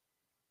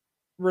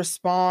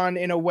respond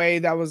in a way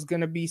that was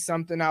going to be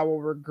something I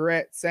will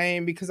regret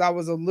saying, because I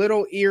was a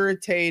little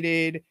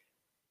irritated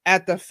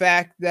at the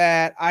fact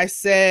that I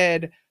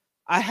said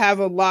I have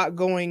a lot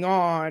going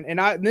on.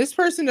 And this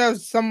person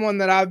is someone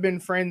that I've been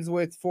friends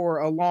with for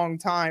a long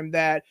time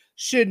that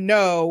should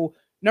know,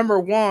 number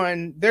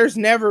one, there's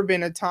never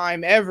been a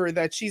time ever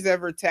that she's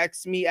ever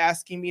texted me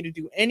asking me to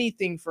do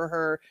anything for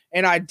her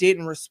and I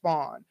didn't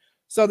respond.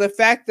 So the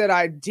fact that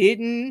I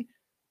didn't,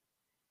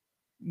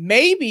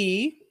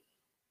 maybe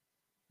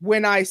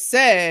when I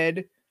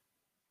said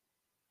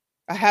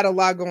I had a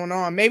lot going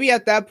on, maybe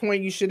at that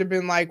point you should have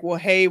been like, well,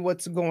 hey,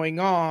 what's going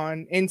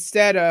on?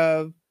 Instead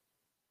of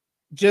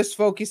just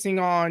focusing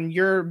on,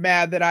 you're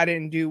mad that I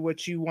didn't do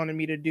what you wanted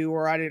me to do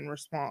or I didn't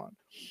respond.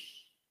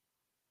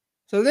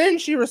 So then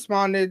she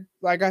responded,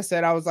 like I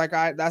said, I was like,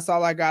 that's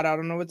all I got. I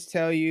don't know what to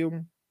tell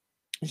you.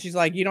 And she's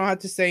like, you don't have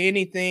to say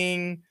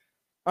anything.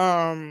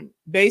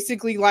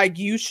 Basically, like,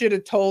 you should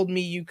have told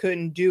me you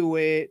couldn't do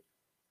it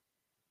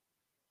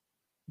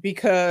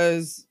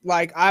because,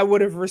 like, I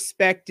would have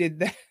respected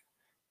that.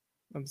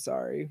 I'm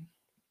sorry.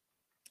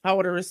 I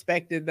would have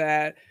respected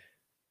that,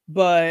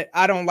 but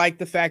I don't like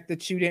the fact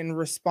that you didn't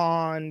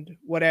respond,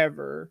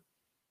 whatever.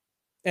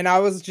 And I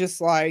was just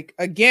like,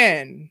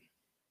 again,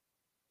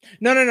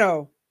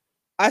 no.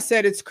 I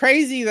said, it's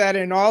crazy that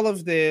in all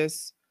of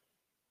this,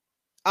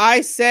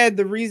 I said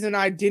the reason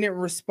I didn't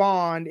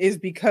respond is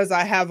because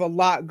I have a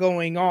lot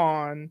going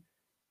on.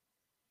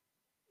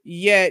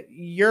 Yet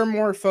you're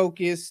more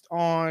focused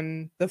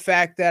on the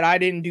fact that I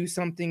didn't do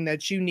something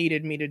that you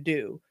needed me to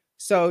do.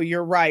 So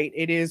you're right.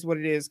 It is what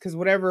it is. Because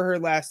whatever her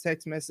last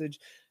text message,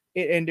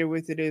 it ended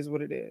with, it is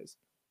what it is.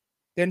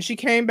 Then she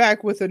came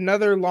back with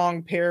another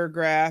long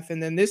paragraph.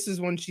 And then this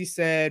is when she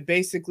said,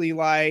 basically,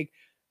 like,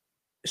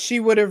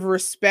 she would have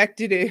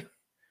respected it.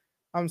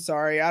 I'm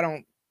sorry.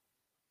 I'm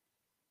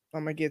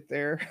going to get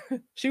there.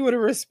 She would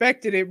have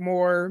respected it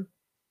more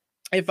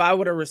if I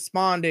would have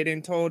responded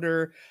and told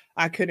her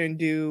I couldn't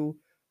do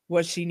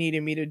what she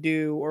needed me to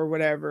do or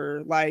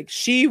whatever. Like,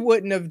 she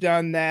wouldn't have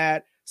done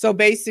that. So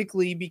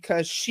basically,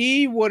 because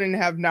she wouldn't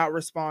have not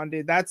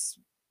responded, that's,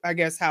 I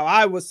guess, how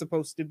I was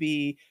supposed to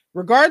be,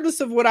 regardless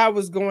of what I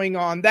was going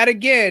on. That,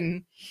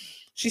 again,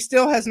 she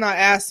still has not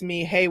asked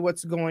me, hey,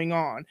 what's going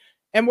on?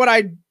 And what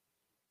I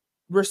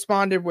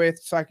responded with,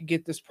 so I could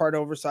get this part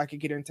over, so I could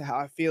get into how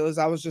I feel, is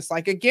I was just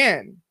like,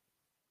 again,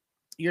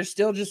 you're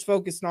still just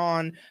focused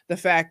on the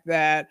fact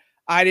that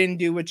I didn't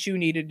do what you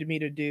needed me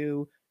to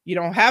do. You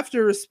don't have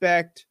to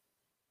respect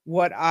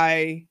what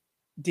I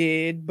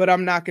did, but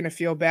I'm not going to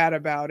feel bad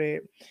about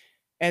it.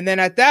 And then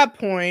at that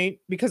point,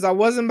 because I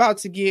wasn't about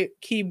to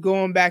keep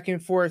going back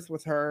and forth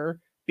with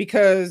her,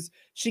 because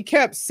she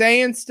kept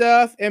saying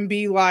stuff and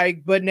be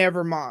like, but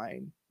never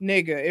mind.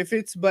 Nigga, if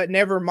it's but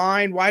never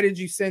mind, why did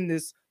you send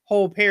this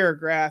whole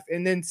paragraph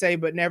and then say,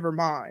 but never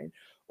mind?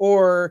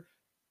 Or,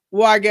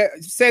 well, I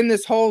get send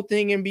this whole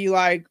thing and be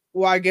like,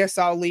 well, I guess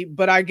I'll leave,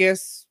 but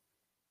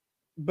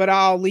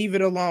I'll leave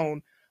it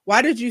alone.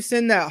 Why did you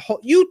send that whole,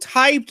 you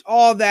typed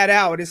all that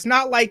out. It's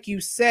not like you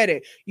said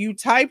it. You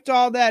typed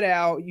all that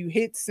out, you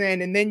hit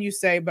send, and then you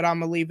say, but I'm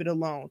gonna leave it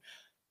alone.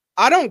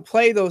 I don't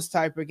play those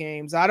type of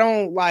games. I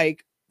don't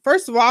like,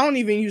 first of all, I don't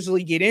even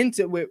usually get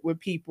into it with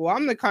people.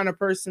 I'm the kind of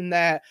person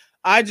that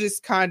I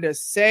just kind of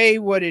say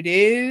what it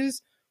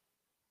is,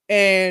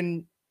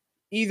 and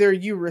either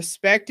you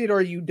respect it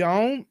or you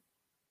don't.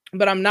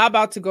 But I'm not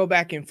about to go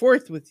back and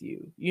forth with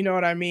you. You know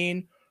what I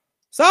mean?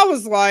 So I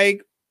was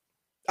like,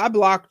 I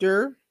blocked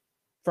her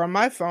from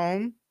my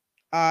phone.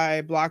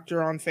 I blocked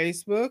her on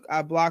Facebook.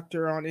 I blocked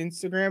her on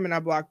Instagram, and I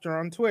blocked her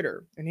on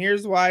Twitter. And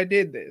here's why I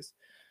did this.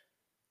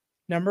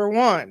 Number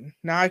one,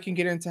 now I can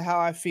get into how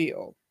I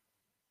feel.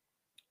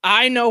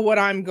 I know what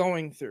I'm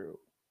going through.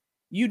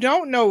 You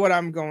don't know what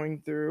I'm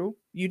going through.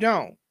 You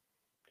don't.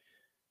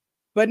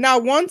 But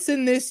not once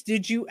in this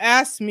did you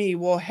ask me,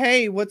 well,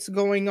 hey, what's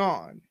going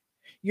on?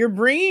 You're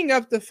bringing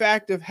up the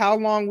fact of how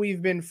long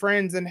we've been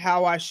friends and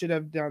how I should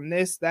have done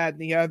this, that,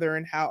 and the other,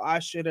 and how I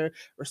should have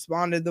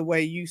responded the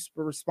way you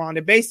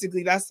responded.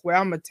 Basically, that's the way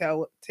I'm going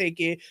to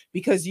take it,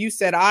 because you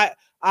said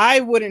I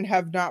wouldn't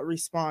have not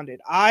responded.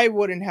 I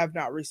wouldn't have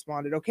not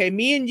responded. Okay,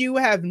 me and you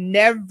have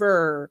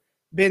never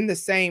been the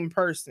same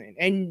person.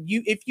 And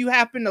if you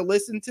happen to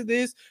listen to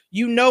this,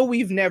 you know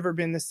we've never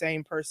been the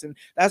same person.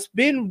 That's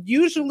been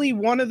usually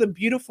one of the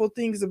beautiful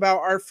things about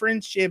our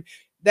friendship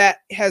that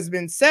has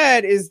been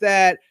said, is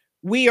that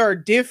we are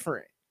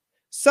different.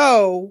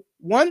 So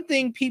one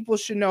thing people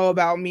should know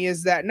about me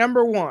is that,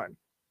 number one,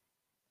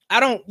 I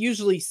don't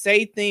usually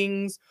say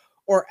things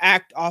or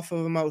act off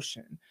of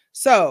emotion.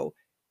 So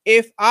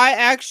if I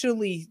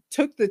actually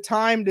took the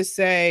time to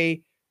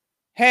say,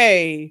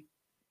 hey,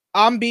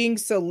 I'm being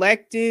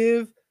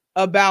selective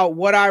about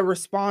what I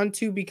respond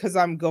to because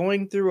I'm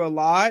going through a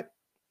lot,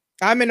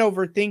 I'm an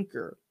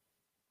overthinker.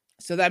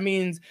 So that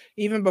means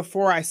even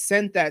before I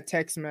sent that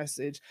text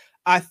message,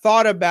 I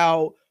thought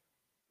about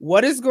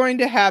what is going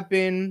to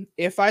happen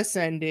if I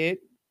send it.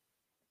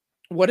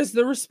 What is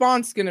the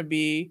response going to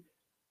be?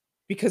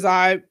 Because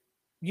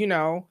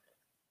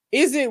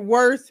is it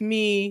worth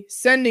me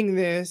sending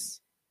this?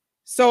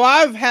 So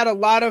I've had a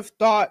lot of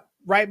thought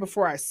right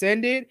before I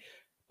send it.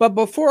 But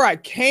before I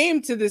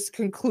came to this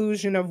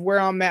conclusion of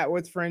where I'm at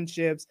with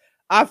friendships,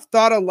 I've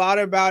thought a lot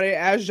about it.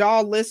 As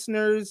y'all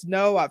listeners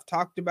know, I've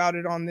talked about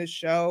it on this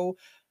show.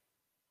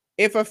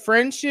 If a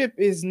friendship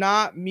is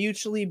not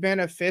mutually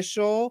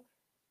beneficial,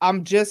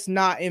 I'm just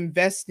not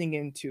investing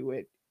into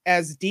it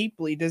as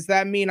deeply. Does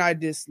that mean I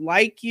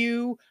dislike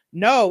you?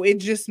 No, it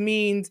just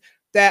means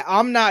that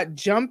I'm not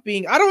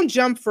jumping. I don't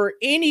jump for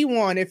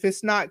anyone if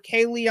it's not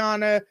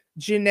Kayliana,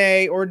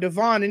 Janae, or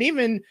Devon. And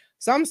even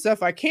some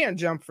stuff I can't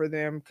jump for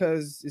them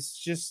because it's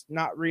just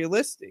not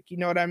realistic. You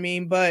know what I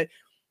mean? But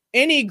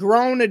any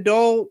grown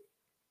adult,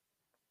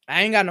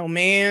 I ain't got no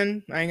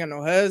man, I ain't got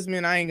no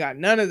husband, I ain't got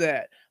none of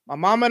that. My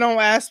mama don't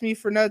ask me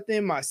for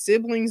nothing. My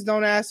siblings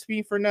don't ask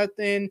me for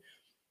nothing.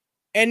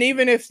 And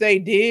even if they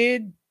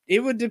did,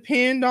 it would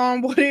depend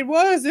on what it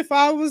was if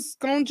I was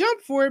going to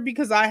jump for it,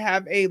 because I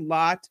have a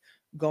lot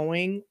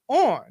going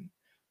on.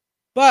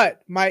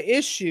 But my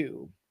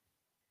issue,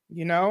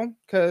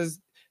 because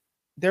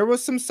there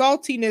was some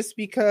saltiness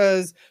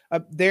because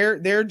of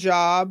their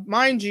job.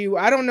 Mind you,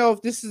 I don't know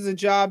if this is a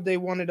job they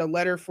wanted a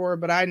letter for,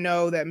 but I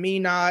know that me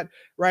not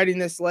writing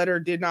this letter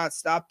did not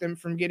stop them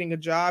from getting a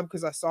job,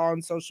 because I saw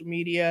on social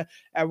media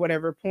at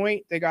whatever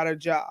point they got a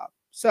job.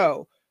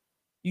 So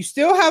you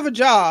still have a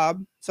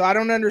job. So I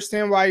don't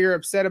understand why you're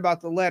upset about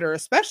the letter,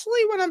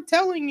 especially when I'm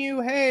telling you,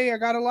 hey, I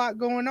got a lot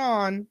going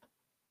on.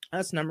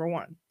 That's number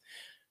one.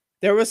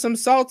 There was some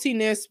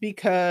saltiness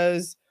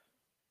because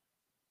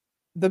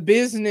the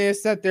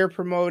business that they're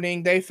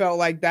promoting, they felt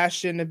like that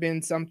shouldn't have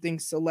been something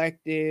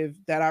selective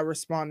that I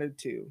responded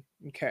to.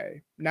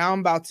 Okay. Now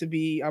I'm about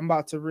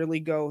to really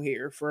go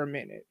here for a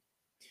minute.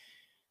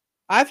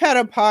 I've had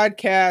a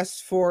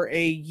podcast for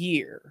a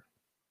year,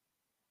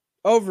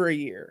 over a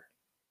year.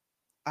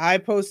 I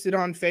posted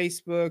on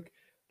Facebook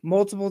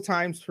multiple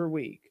times per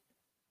week.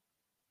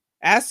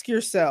 Ask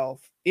yourself,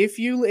 if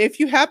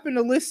you happen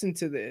to listen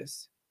to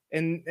this,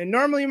 and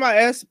normally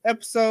my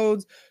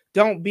episodes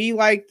don't be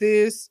like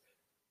this,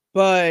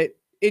 but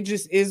it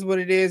just is what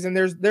it is. And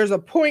there's a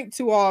point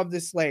to all of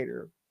this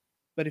later.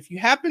 But if you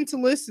happen to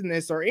listen to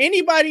this, or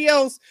anybody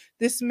else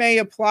this may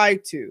apply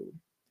to,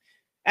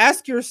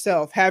 ask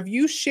yourself, have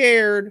you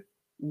shared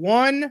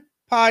one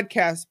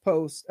podcast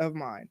post of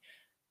mine?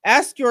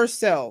 Ask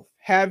yourself,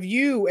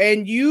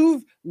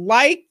 you've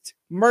liked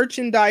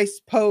merchandise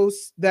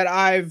posts that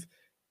I've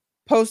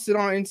posted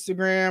on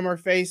Instagram or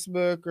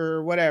Facebook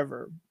or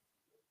whatever.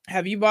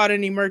 Have you bought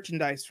any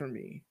merchandise from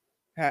me?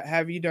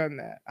 Have you done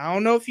that? I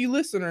don't know if you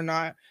listen or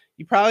not.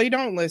 You probably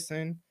don't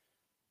listen.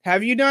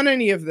 Have you done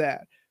any of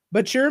that?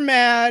 But you're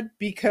mad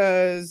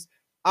because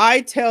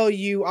I tell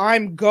you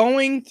I'm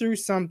going through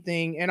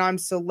something and I'm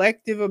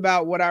selective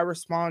about what I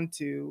respond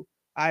to.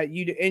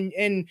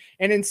 And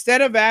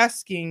instead of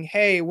asking,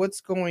 hey, what's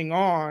going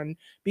on?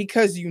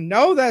 Because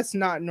that's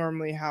not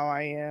normally how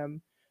I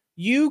am.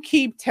 You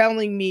keep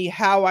telling me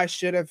how I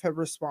should have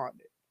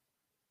responded.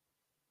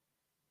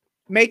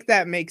 Make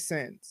that make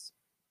sense.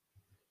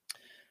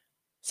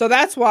 So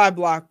that's why I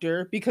blocked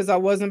her, because I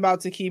wasn't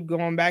about to keep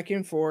going back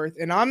and forth.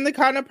 And I'm the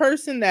kind of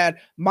person that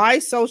my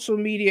social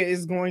media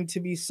is going to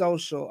be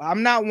social.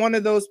 I'm not one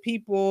of those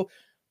people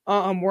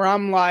where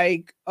I'm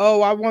like,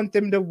 oh, I want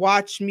them to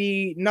watch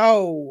me.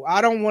 No,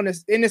 I don't want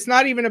to. And it's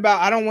not even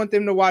about, I don't want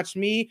them to watch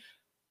me.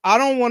 I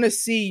don't want to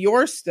see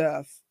your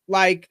stuff.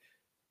 Like,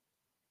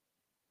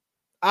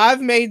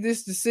 I've made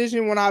this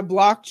decision when I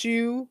blocked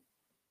you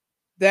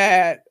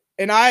that,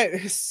 and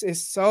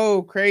it's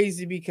so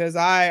crazy because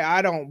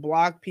I don't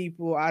block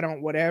people. I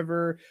don't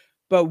whatever.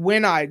 But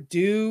when I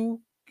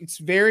do, it's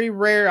very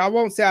rare. I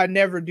won't say I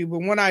never do, but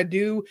when I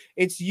do,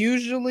 it's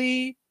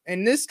usually,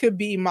 and this could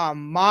be my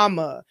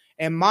mama,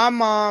 and my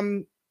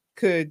mom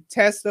could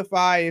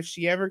testify if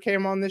she ever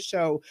came on the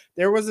show.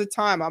 There was a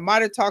time, I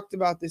might have talked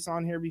about this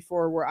on here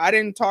before, where I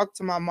didn't talk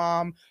to my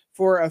mom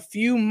for a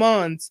few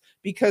months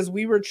because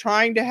we were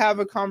trying to have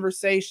a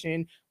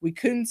conversation. We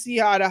couldn't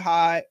see eye to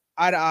eye,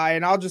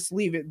 and I'll just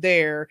leave it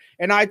there.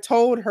 And I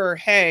told her,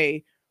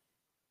 hey,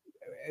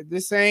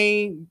 this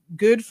ain't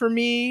good for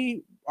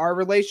me. our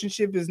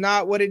relationship is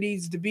not what it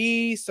needs to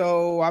be,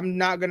 so I'm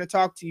not going to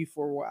talk to you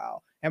for a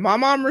while. And my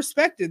mom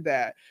respected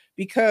that,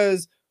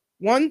 because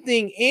one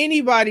thing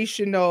anybody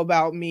should know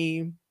about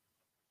me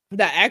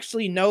that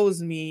actually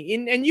knows me,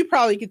 and you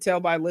probably could tell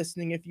by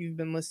listening if you've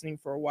been listening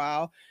for a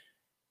while,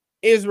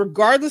 is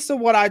regardless of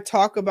what I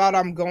talk about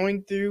I'm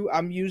going through,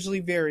 I'm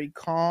usually very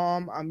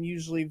calm. I'm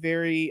usually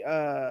very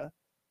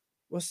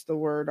what's the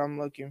word I'm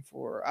looking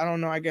for? I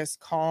don't know, I guess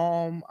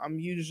calm. I'm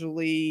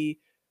usually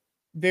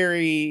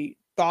very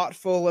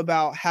thoughtful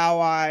about how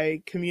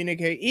I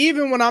communicate.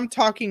 Even when I'm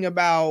talking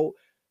about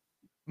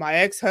my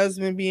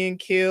ex-husband being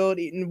killed,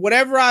 and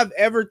whatever I've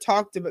ever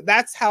talked about,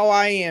 that's how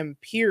I am,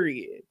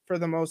 period. For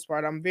the most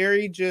part, I'm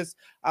very just,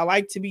 I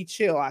like to be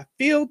chill. I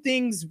feel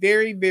things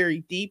very,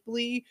 very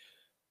deeply,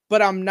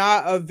 but I'm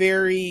not a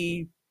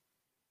very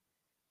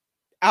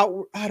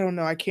I don't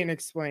know, I can't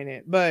explain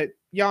it, but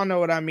y'all know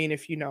what I mean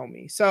if you know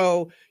me.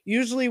 So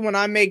usually when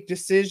I make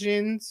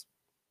decisions,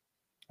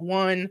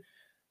 one,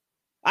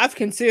 I've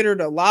considered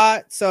a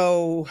lot,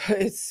 so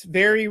it's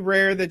very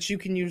rare that you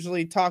can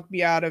usually talk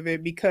me out of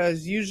it,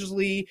 because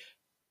usually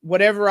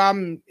whatever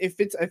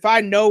if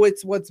I know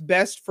it's what's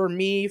best for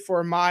me,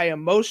 for my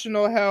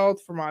emotional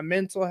health, for my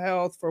mental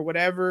health, for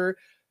whatever,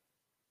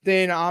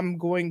 then I'm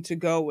going to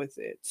go with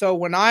it. So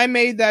when I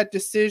made that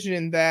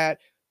decision that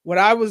what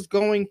I was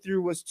going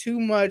through was too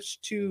much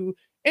to,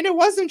 and it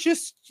wasn't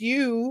just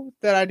you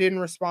that I didn't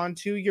respond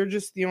to. You're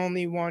just the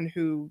only one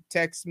who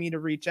texts me to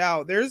reach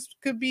out. There's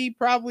could be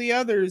probably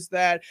others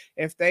that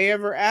if they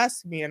ever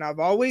ask me, and I've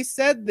always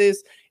said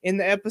this in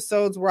the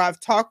episodes where I've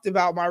talked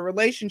about my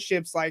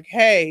relationships, like,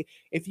 hey,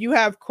 if you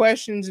have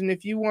questions and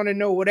if you want to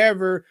know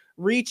whatever,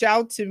 reach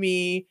out to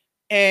me,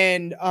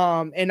 and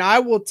I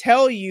will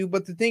tell you.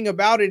 But the thing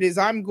about it is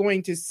I'm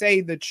going to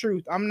say the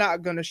truth. I'm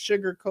not going to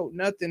sugarcoat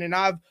nothing, and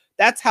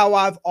that's how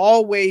I've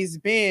always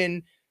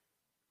been.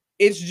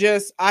 It's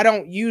just I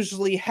don't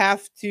usually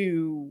have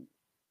to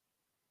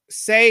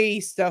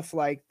say stuff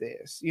like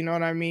this. You know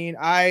what I mean?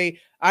 I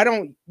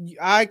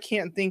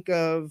can't think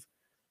of,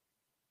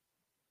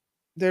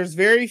 there's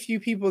very few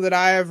people that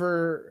I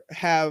ever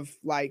have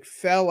like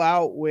fell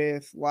out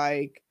with,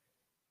 like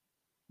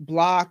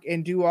block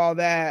and do all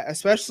that,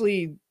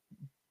 especially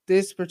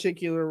this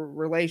particular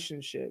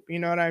relationship. You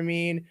know what I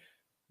mean?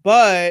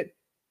 But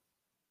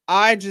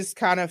I just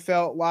kind of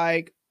felt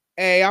like,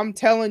 hey, I'm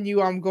telling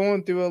you I'm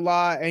going through a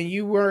lot and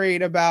you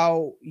worried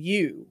about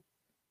you.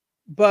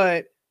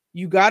 But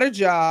you got a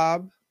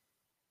job.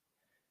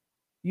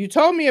 You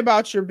told me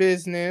about your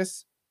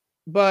business,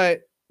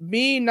 but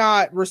me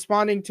not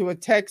responding to a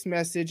text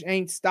message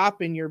ain't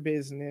stopping your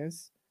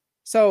business.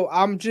 So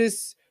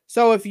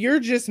if you're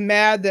just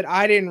mad that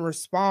I didn't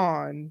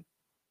respond,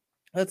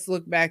 let's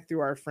look back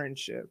through our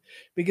friendship,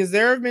 because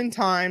there have been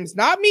times,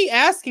 not me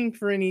asking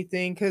for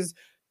anything, because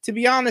to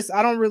be honest,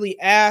 I don't really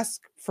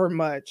ask for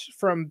much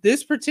from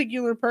this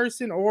particular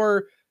person,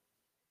 or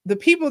the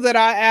people that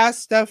I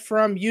ask stuff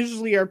from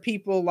usually are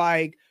people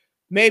like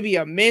maybe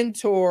a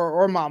mentor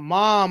or my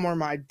mom or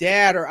my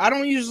dad, or I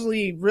don't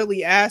usually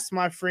really ask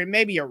my friend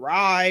maybe a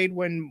ride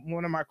when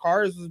one of my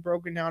cars was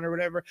broken down or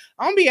whatever.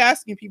 I don't be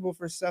asking people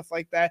for stuff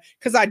like that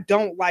because I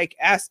don't like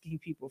asking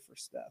people for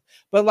stuff.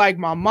 But like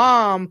my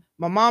mom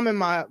and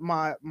my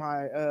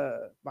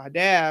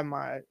dad,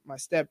 my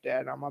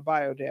stepdad, not my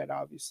bio dad,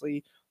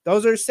 obviously.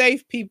 Those are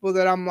safe people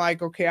that I'm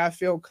like, okay, I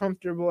feel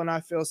comfortable and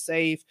I feel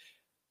safe.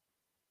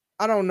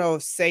 I don't know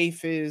if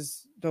safe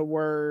is the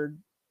word,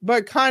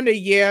 but kind of,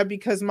 yeah,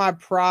 because my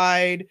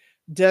pride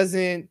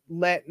doesn't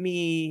let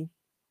me.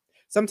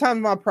 Sometimes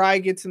my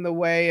pride gets in the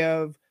way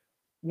of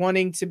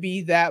wanting to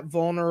be that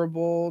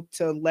vulnerable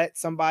to let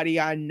somebody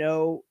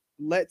know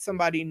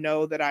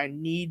that I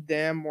need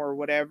them or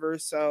whatever.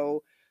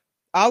 So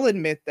I'll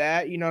admit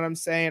that, you know what I'm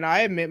saying?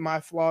 I admit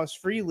my flaws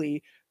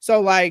freely. So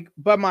like,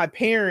 but my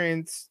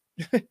parents,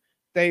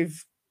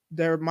 they've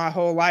my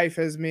whole life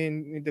has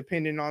been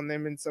dependent on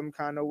them in some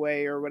kind of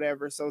way or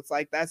whatever. So it's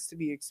like that's to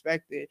be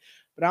expected.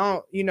 But I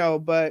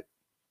don't, but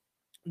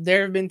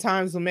there have been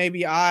times when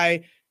maybe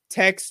I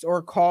text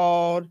or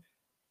called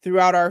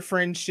throughout our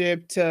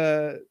friendship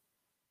to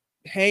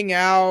hang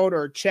out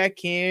or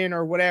check in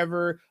or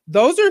whatever.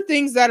 Those are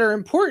things that are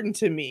important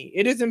to me.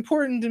 It is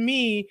important to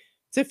me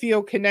to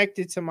feel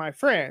connected to my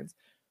friends.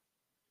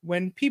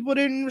 When people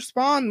didn't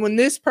respond, when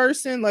this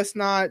person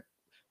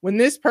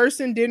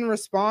didn't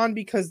respond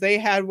because they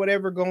had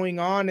whatever going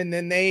on, and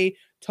then they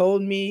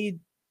told me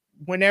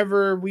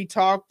whenever we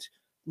talked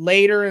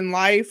later in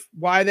life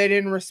why they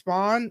didn't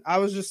respond, I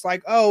was just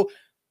like, oh.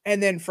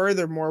 And then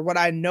furthermore, what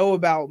I know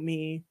about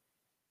me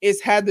is,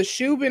 had the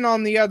shoe been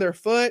on the other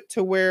foot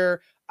to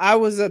where I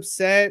was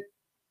upset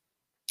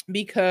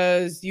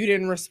because you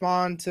didn't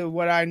respond to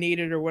what I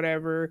needed or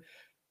whatever.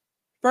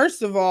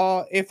 First of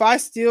all, if I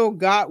still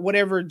got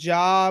whatever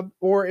job,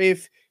 or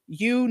if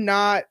you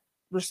not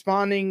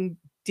responding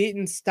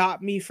didn't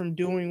stop me from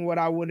doing what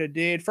I would have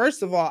did,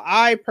 first of all,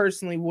 I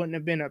personally wouldn't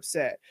have been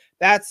upset.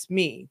 That's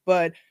me.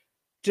 But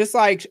Just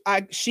like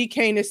she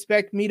can't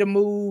expect me to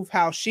move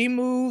how she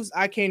moves,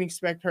 I can't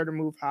expect her to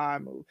move how I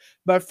move.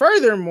 But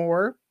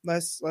furthermore,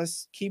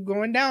 let's keep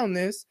going down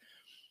this.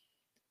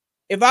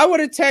 If I would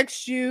have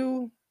texted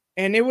you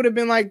and it would have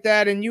been like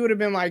that, and you would have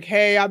been like,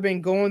 "Hey, I've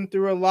been going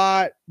through a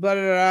lot," blah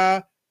blah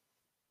blah,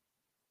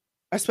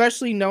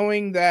 especially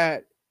knowing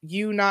that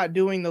you not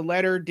doing the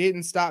letter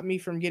didn't stop me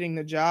from getting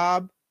the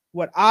job,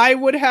 what I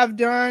would have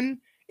done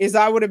is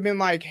I would have been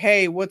like,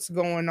 "Hey, what's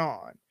going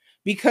on?"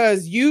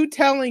 Because you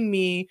telling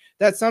me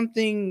that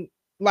something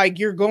like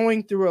you're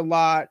going through a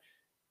lot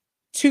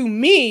to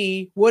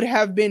me would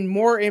have been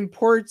more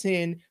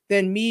important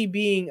than me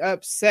being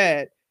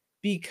upset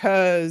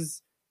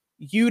because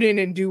you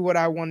didn't do what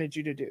I wanted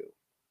you to do.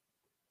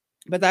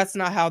 But that's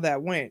not how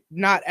that went.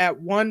 Not at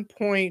one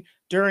point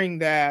during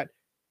that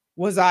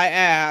was I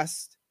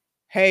asked,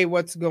 "Hey,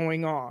 what's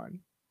going on?"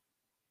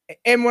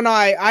 And when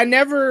I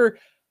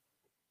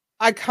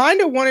kind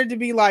of wanted to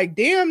be like,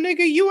 "Damn,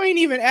 nigga, you ain't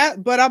even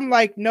at," but I'm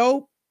like,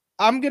 "Nope,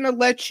 I'm going to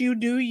let you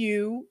do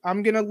you.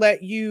 I'm going to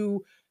let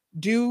you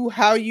do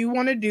how you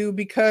want to do,"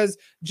 because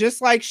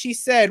just like she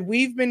said,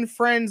 we've been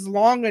friends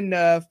long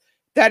enough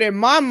that in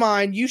my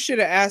mind, you should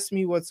have asked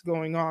me what's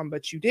going on,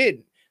 but you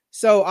didn't.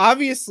 So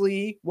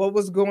obviously, what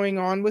was going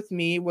on with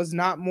me was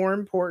not more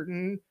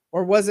important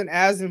or wasn't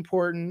as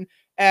important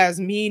as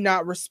me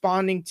not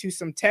responding to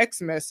some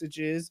text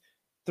messages,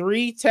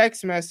 3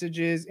 text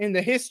messages in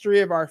the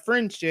history of our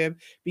friendship,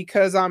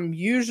 because I'm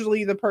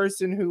usually the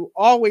person who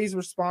always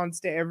responds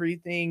to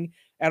everything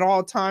at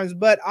all times.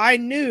 But I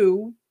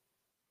knew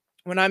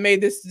when I made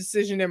this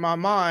decision in my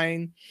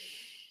mind,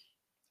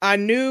 I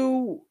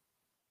knew,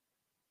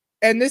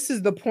 and this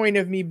is the point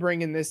of me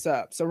bringing this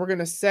up. So we're going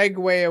to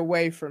segue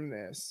away from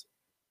this.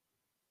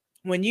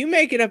 When you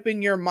make it up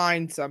in your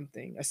mind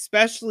something,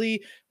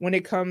 especially when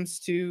it comes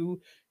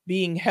to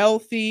being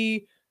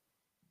healthy,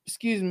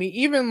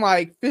 even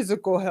like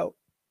physical health,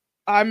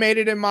 I made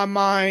it in my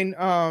mind.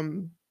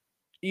 I'm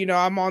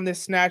on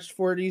this Snatched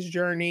 40s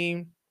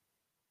journey.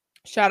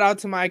 Shout out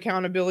to my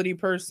accountability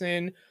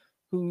person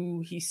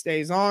who he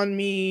stays on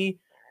me.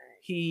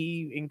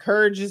 He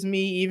encourages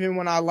me even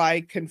when I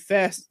like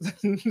confess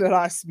that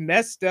I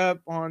messed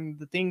up on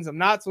the things I'm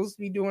not supposed to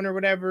be doing or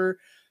whatever.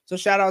 So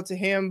shout out to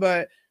him.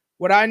 But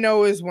what I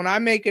know is when I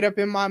make it up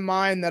in my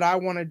mind that I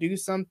want to do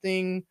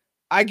something,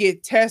 I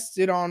get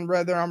tested on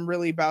whether I'm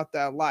really about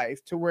that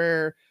life, to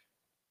where,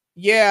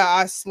 yeah,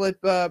 I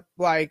slip up.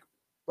 Like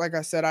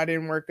I said, I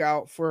didn't work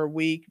out for a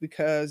week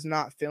because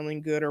not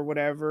feeling good or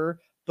whatever.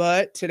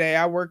 But today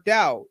I worked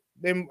out.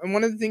 And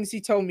one of the things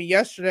he told me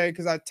yesterday,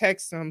 because I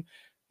texted him,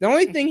 the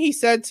only thing he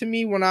said to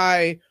me when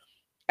I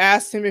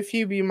asked him if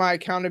he'd be my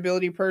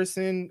accountability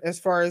person as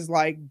far as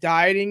like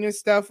dieting and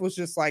stuff was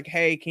just like,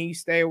 "Hey, can you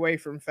stay away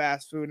from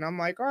fast food?" And I'm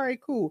like, "All right,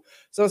 cool."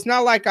 So it's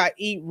not like I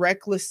eat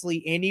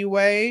recklessly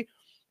anyway,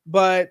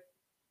 but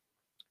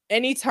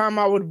anytime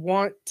I would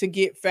want to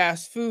get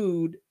fast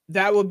food,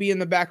 that would be in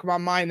the back of my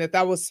mind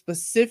that was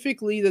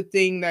specifically the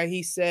thing that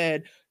he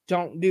said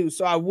don't do.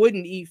 So I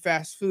wouldn't eat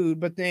fast food.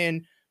 But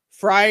then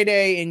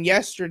Friday and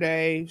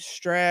yesterday,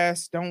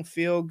 stress, don't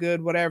feel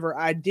good, whatever,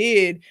 I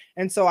did.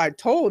 And so I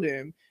told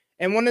him.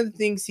 And one of the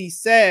things he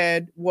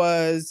said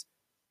was,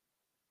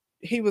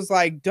 he was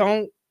like,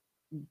 don't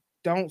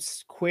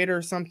quit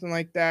or something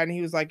like that. And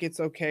he was like, "It's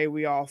okay.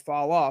 We all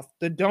fall off."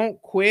 The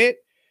don't quit,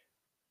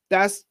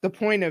 that's the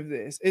point of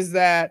this, is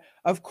that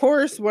of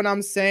course when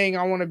I'm saying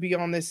I want to be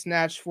on this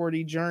Snatch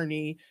 40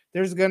 journey,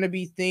 there's going to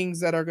be things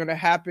that are going to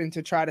happen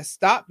to try to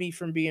stop me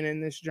from being in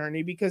this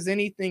journey, because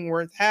anything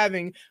worth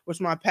having,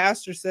 which my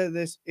pastor said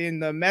this in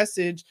the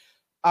message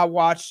I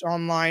watched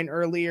online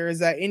earlier, is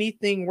that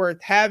anything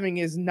worth having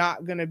is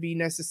not going to be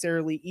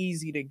necessarily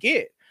easy to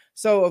get.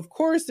 So of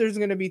course there's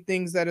going to be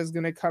things that is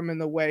going to come in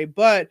the way,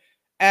 but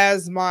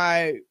as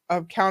my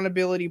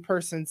accountability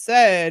person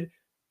said,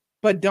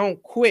 but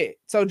don't quit.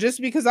 So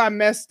just because I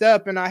messed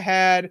up and I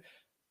had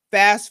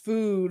fast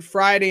food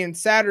Friday and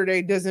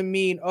Saturday doesn't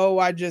mean, oh,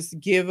 I just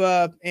give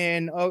up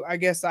and, oh, I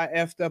guess I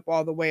effed up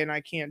all the way and I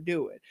can't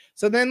do it.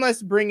 So then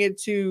let's bring it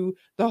to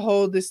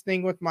this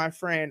thing with my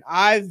friend.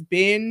 I've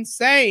been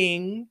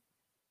saying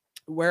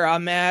where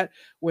I'm at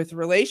with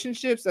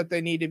relationships, that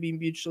they need to be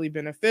mutually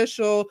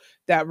beneficial,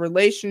 that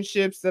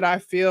relationships that I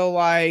feel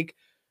like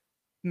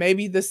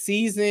maybe the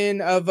season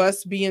of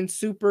us being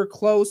super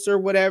close or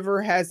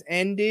whatever has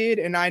ended,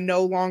 and I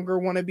no longer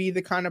want to be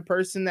the kind of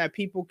person that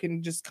people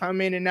can just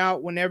come in and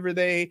out whenever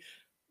they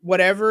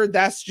whatever.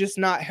 That's just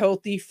not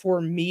healthy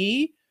for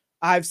me.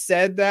 I've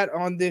said that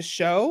on this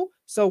show.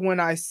 So when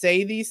I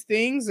say these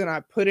things and I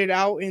put it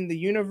out in the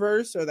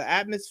universe or the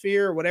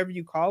atmosphere or whatever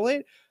you call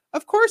it,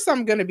 of course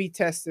I'm going to be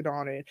tested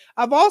on it.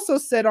 I've also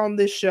said on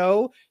this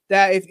show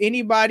that if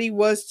anybody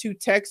was to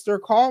text or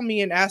call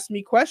me and ask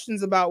me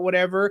questions about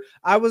whatever,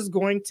 I was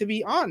going to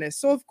be honest.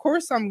 So of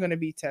course I'm going to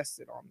be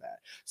tested on that.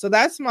 So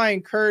that's my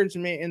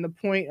encouragement. And the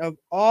point of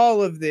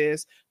all of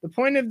this, the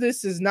point of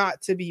this is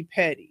not to be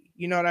petty.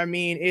 You know what I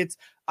mean?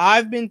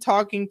 I've been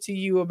talking to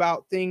you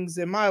about things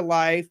in my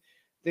life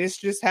This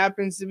just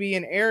happens to be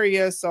an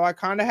area, so I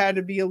kind of had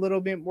to be a little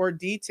bit more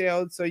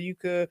detailed so you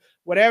could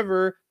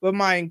whatever. But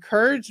my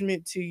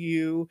encouragement to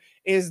you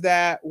is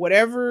that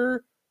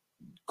whatever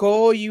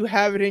goal you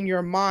have it in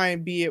your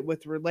mind, be it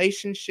with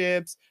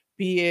relationships,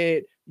 be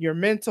it your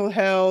mental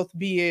health,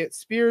 be it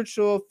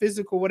spiritual,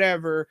 physical,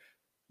 whatever,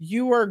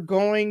 you are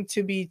going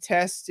to be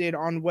tested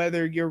on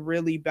whether you're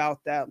really about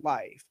that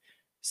life.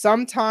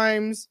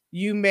 Sometimes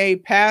you may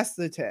pass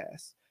the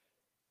test.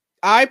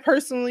 I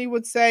personally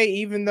would say,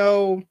 even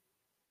though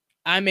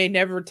I may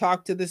never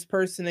talk to this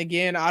person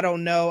again, I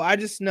don't know. I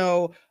just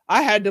know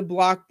I had to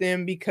block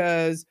them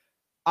because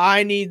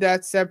I need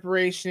that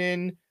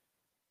separation.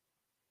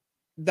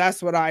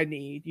 That's what I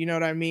need. You know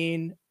what I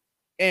mean?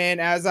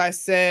 And as I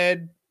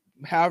said,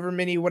 however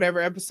many, whatever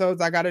episodes,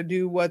 I got to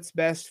do what's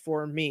best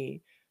for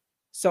me.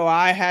 So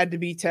I had to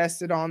be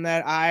tested on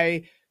that.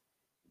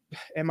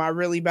 Am I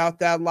really about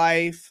that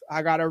life?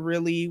 I got to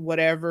really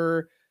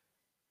whatever.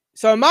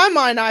 So in my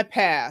mind, I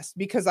passed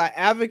because I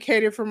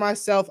advocated for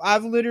myself.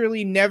 I've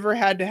literally never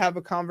had to have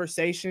a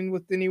conversation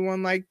with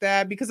anyone like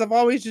that because I've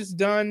always just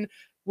done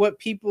what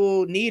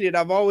people needed.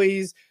 I've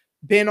always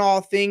been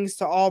all things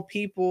to all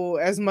people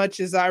as much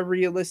as I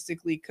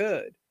realistically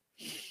could.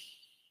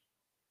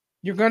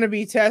 You're going to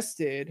be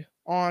tested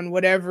on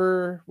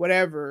whatever.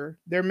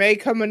 There may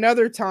come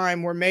another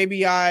time where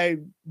maybe I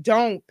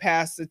don't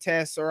pass the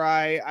test, or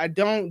I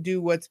don't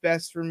do what's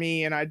best for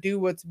me and I do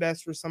what's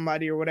best for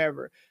somebody or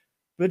whatever.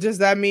 But does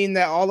that mean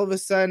that all of a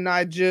sudden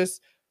I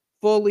just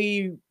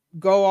fully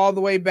go all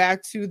the way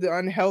back to the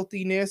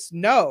unhealthiness?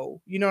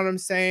 No. You know what I'm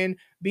saying?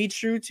 Be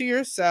true to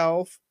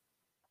yourself.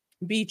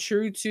 Be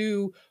true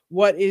to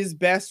what is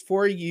best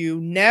for you.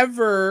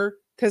 Never,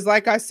 because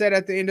like I said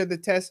at the end of the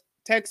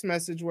text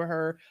message with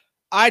her,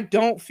 I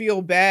don't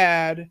feel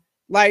bad.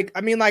 Like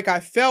I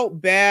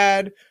felt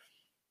bad,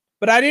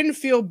 but I didn't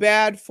feel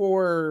bad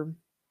for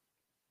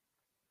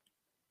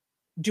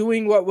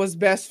doing what was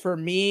best for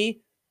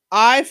me.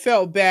 I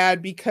felt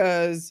bad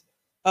because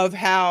of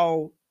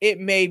how it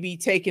may be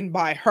taken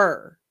by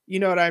her. You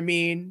know what I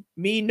mean?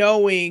 Me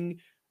knowing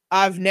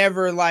I've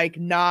never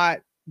not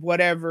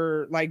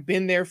whatever,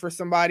 been there for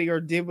somebody or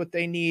did what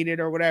they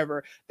needed or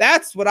whatever.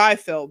 That's what I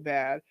felt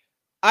bad.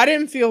 I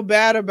didn't feel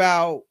bad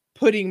about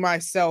putting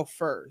myself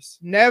first.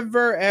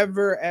 Never,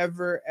 ever,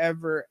 ever,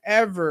 ever,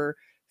 ever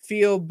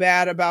feel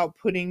bad about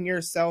putting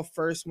yourself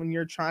first when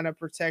you're trying to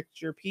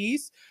protect your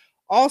peace.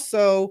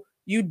 Also,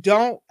 you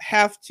don't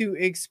have to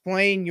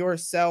explain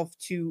yourself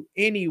to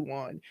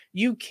anyone.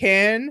 You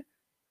can,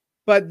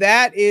 but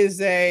that is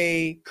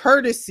a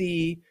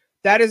courtesy.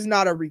 That is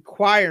not a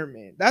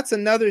requirement. That's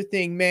another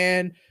thing,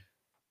 man.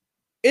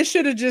 It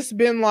should have just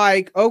been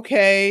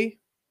okay,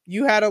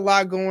 you had a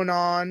lot going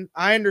on.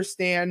 I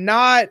understand.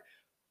 Not,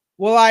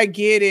 well, I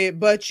get it,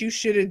 but you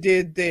should have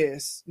did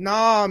this.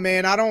 Nah,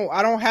 man, I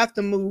don't have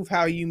to move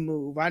how you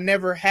move. I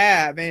never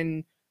have.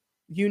 And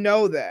you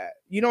know that.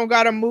 You don't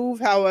got to move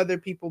how other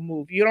people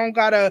move. You don't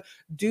got to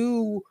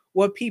do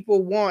what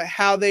people want,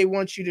 how they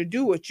want you to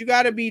do it. You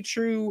got to be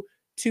true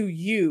to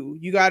you.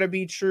 You got to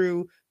be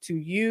true to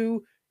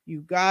you.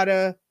 You got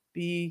to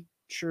be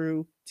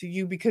true to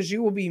you because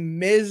you will be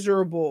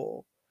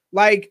miserable.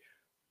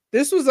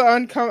 This was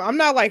I'm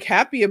not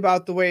happy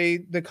about the way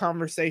the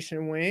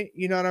conversation went.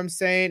 You know what I'm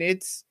saying?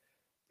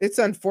 It's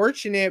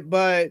unfortunate,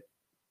 but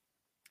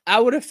I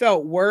would have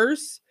felt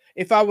worse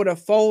if I would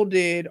have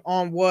folded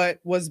on what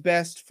was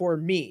best for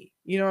me.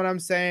 You know what I'm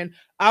saying?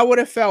 I would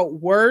have felt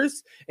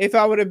worse if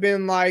I would have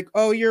been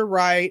oh, you're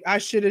right. I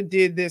should have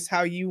did this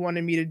how you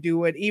wanted me to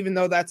do it, even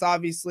though that's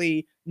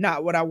obviously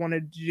not what I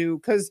wanted to do.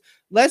 Because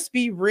let's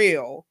be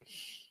real.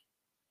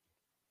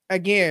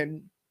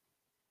 Again,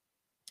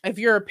 if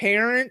you're a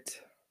parent,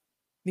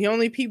 the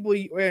only people,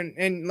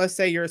 and let's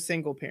say you're a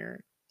single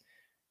parent,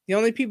 the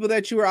only people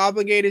that you are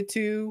obligated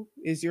to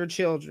is your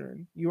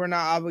children. You are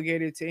not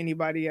obligated to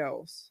anybody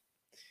else.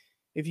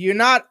 If you're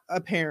not a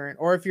parent,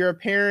 or if you're a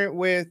parent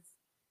with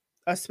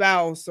a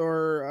spouse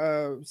or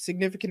a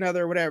significant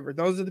other or whatever,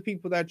 those are the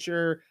people that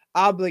you're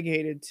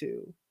obligated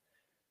to.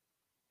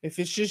 If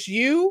it's just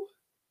you,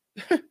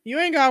 you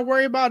ain't got to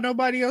worry about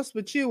nobody else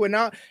but you. And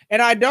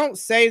I don't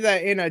say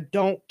that in a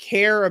don't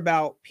care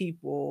about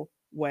people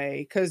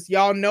way, because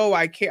y'all know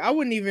I care. I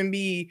wouldn't even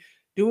be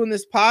doing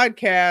this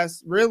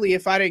podcast really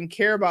if I didn't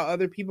care about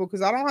other people,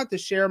 because I don't have to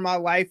share my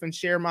life and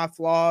share my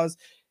flaws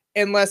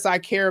unless I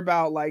care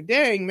about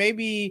dang,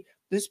 maybe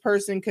this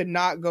person could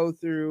not go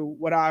through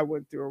what I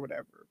went through or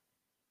whatever.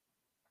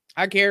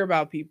 I care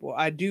about people.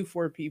 I do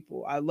for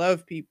people. I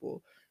love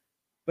people.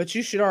 But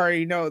you should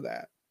already know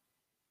that.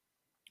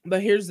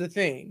 But here's the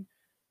thing.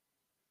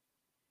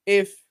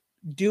 If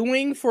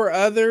doing for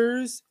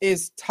others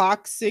is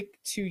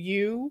toxic to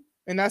you,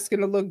 and that's going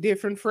to look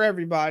different for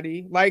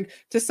everybody.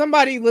 To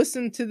somebody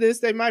listen to this,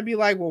 they might be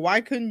well, why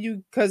couldn't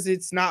you? Because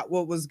it's not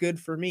what was good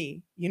for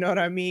me. You know what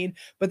I mean?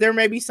 But there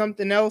may be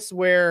something else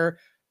where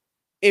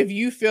if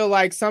you feel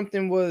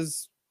something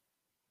was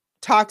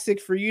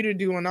toxic for you to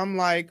do, and I'm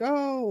like,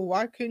 oh,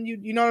 why couldn't you,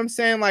 you know what I'm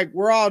saying? Like,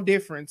 we're all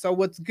different, so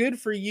what's good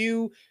for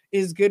you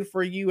is good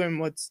for you, and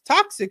what's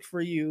toxic for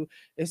you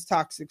is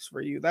toxic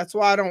for you. That's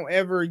why I don't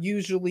ever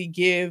usually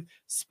give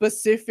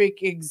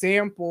specific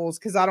examples,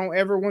 because I don't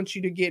ever want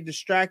you to get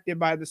distracted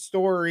by the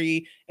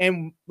story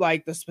and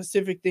like the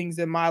specific things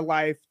in my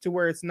life to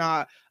where it's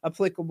not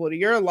applicable to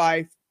your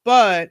life.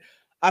 But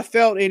I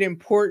felt it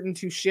important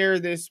to share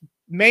this,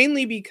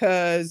 mainly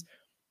because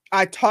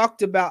I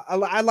talked about,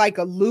 I like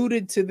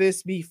alluded to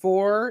this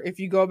before. If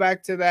you go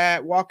back to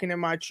that Walking in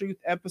My Truth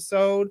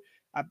episode,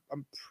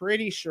 I'm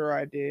pretty sure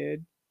I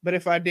did. But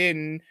if I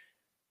didn't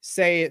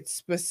say it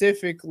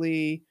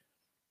specifically,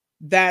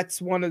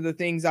 that's one of the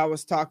things I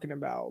was talking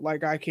about.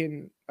 Like, I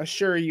can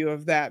assure you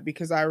of that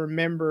because I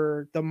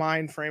remember the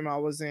mind frame I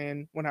was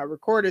in when I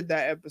recorded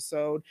that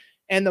episode,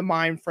 and the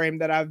mind frame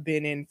that I've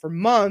been in for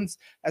months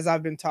as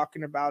I've been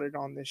talking about it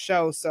on this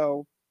show.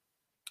 So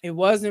it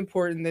was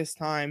important this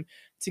time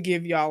to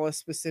give y'all a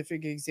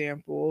specific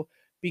example,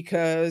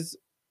 because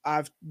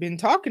I've been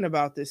talking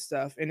about this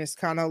stuff and it's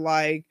kind of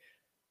like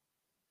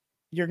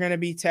you're going to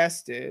be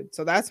tested.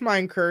 So that's my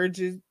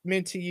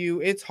encouragement to you.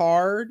 It's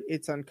hard,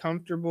 it's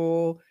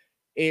uncomfortable.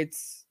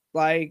 It's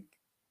like,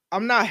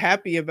 I'm not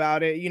happy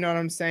about it. You know what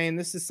I'm saying?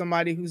 This is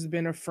somebody who's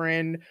been a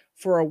friend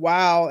for a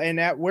while, and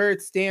at where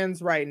it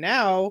stands right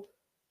now,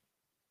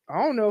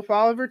 I don't know if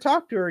I'll ever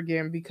talk to her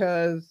again,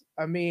 because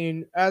I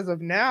mean, as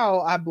of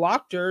now, I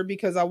blocked her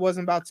because I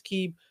wasn't about to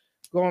keep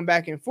going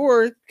back and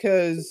forth,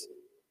 because,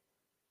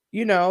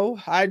 you know,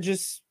 I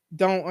just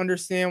don't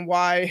understand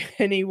why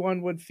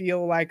anyone would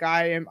feel like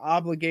I am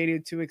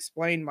obligated to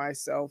explain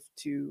myself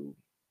to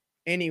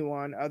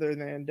anyone other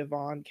than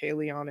Devon,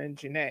 Kayleon, and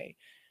Janae.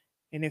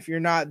 And if you're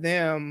not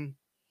them,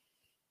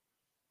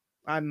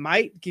 I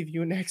might give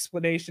you an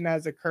explanation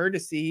as a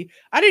courtesy.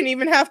 I didn't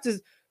even have to,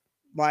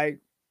 like,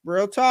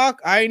 real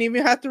talk, I didn't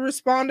even have to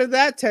respond to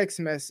that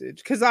text message,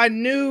 because I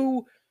didn't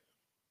know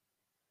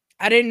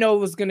it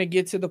was going to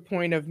get to the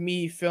point of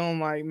me feeling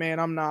like, man,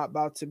 I'm not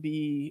about to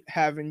be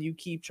having you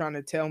keep trying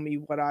to tell me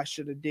what I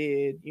should have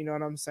did. You know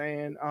what I'm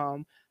saying?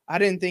 I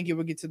didn't think it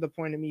would get to the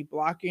point of me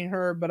blocking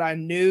her, but I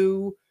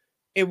knew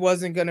it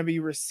wasn't going to be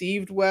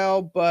received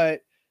well.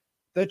 But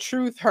the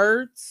truth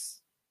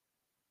hurts,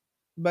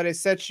 but it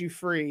sets you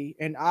free.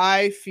 And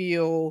I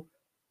feel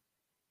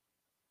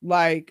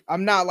like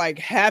I'm not like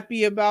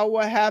happy about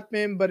what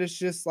happened, but it's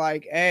just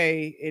like,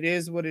 hey, it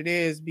is what it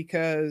is,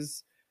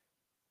 because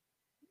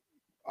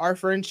our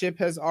friendship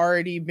has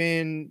already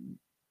been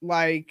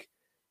like,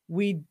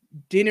 we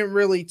didn't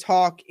really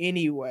talk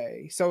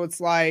anyway. So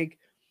it's like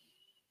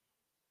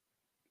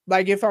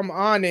if I'm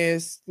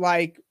honest,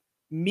 like,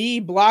 me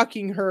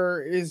blocking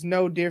her is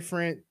no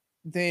different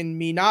than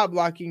me not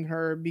blocking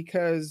her,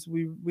 because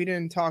we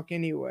didn't talk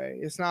anyway.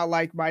 It's not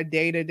like my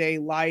day-to-day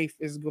life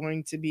is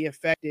going to be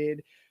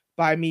affected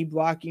by me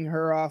blocking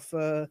her off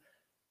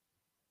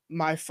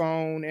my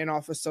phone and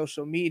off of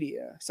social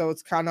media. So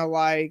it's kind of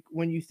like,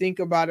 when you think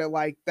about it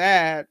like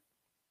that,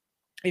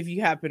 if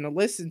you happen to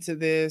listen to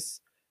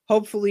this,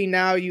 hopefully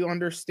now you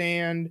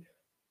understand,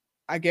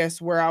 I guess,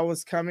 where I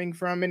was coming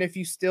from. And if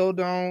you still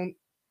don't,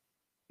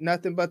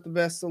 nothing but the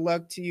best of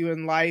luck to you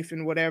in life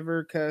and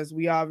whatever, because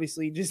we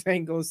obviously just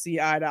ain't gonna see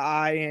eye to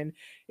eye, and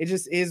it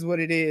just is what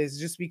it is.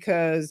 Just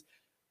because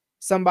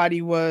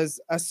somebody was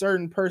a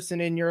certain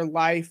person in your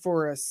life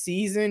for a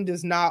season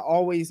does not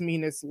always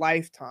mean it's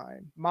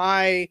lifetime.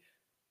 My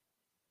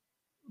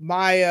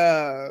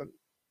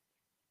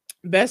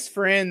best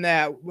friend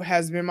that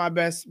has been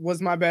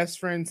was my best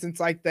friend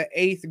since like the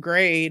 8th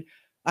grade.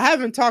 I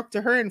haven't talked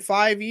to her in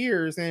 5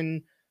 years,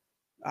 and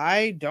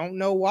I don't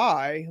know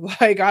why.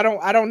 Like, I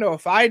don't know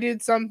if I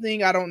did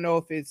something. I don't know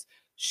if it's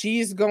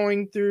she's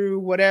going through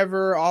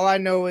whatever. All I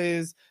know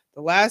is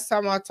the last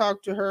time I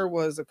talked to her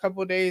was a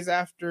couple days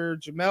after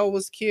Jamel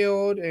was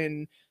killed,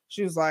 and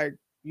she was like,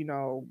 you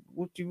know,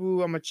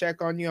 whoop-de-woo, I'm gonna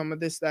check on you, I'm gonna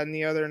this, that, and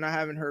the other, and I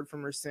haven't heard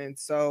from her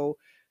since. So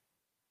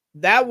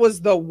that was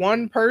the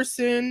one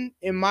person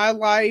in my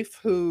life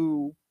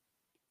who,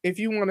 if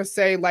you want to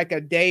say like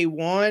a day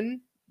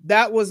one,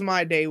 that was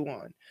my day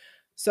one.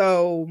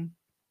 So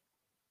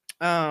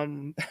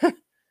um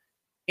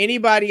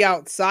anybody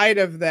outside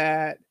of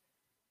that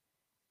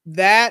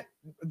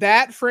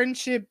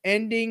friendship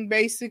ending,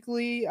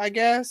 basically, I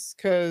guess,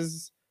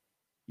 because,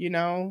 you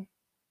know,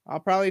 I'll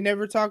probably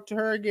never talk to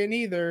her again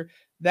either.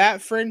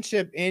 That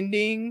friendship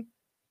ending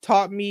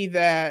taught me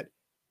that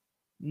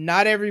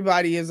not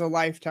everybody is a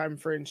lifetime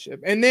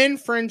friendship. And then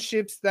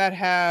friendships that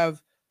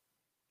have,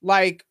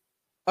 like,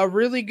 a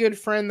really good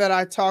friend that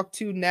I talk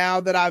to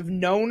now, that I've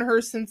known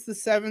her since the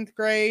 7th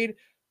grade,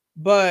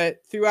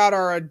 but throughout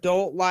our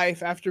adult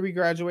life after we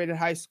graduated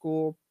high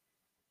school,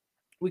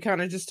 we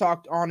kind of just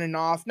talked on and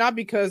off. Not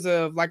because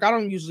of, like, I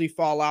don't usually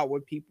fall out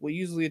with people.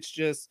 Usually it's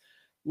just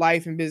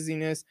life and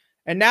busyness.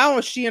 And now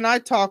she and I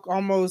talk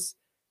almost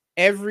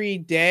every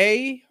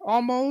day,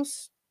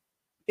 almost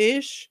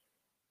ish.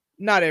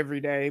 Not every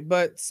day,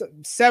 but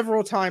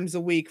several times a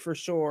week for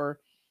sure.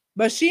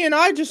 But she and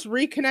I just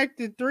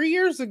reconnected 3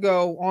 years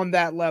ago on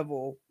that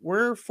level.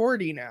 We're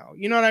 40 now.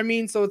 You know what I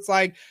mean? So it's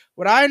like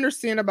what I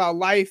understand about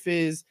life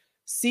is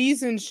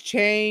seasons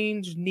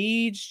change,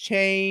 needs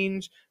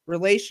change,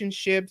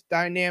 relationships,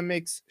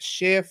 dynamics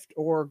shift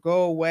or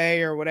go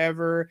away or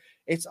whatever.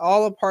 It's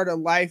all a part of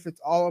life. It's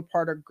all a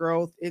part of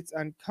growth. It's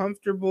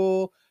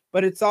uncomfortable,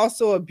 but it's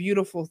also a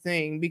beautiful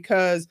thing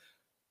because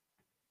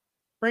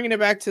bringing it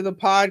back to the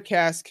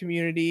podcast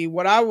community,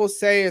 what I will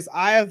say is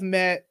I have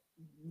met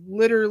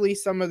literally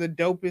some of the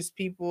dopest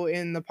people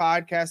in the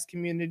podcast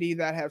community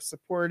that have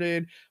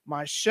supported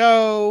my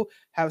show,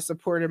 have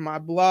supported my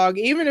blog,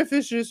 even if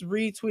it's just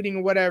retweeting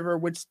or whatever,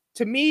 which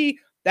to me,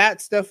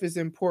 that stuff is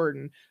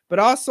important. But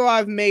also,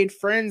 I've made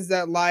friends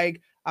that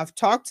like, I've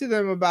talked to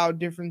them about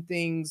different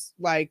things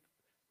like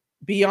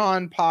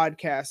beyond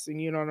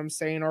podcasting, you know what I'm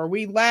saying? Or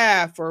we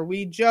laugh or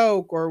we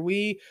joke or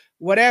we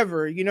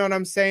whatever, you know what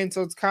I'm saying?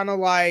 So it's kind of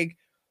like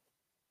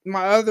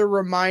my other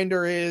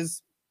reminder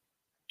is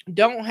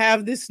don't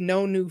have this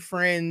no new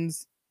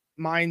friends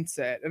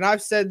mindset. And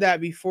I've said that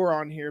before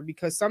on here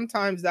because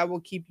sometimes that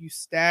will keep you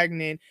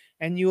stagnant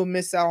and you will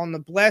miss out on the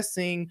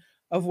blessing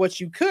of what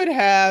you could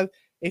have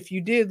if you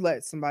did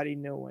let somebody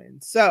know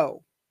in.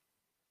 So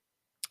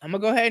I'm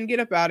gonna go ahead and get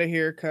up out of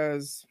here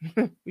because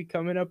we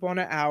coming up on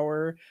an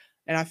hour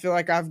and I feel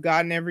like I've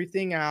gotten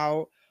everything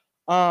out.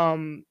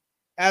 Um,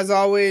 as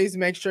always,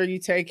 make sure you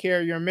take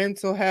care of your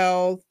mental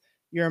health,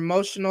 your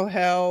emotional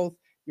health,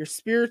 your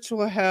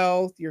spiritual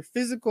health, your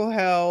physical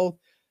health.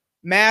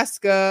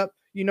 Mask up,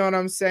 you know what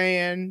I'm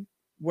saying?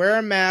 Wear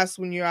a mask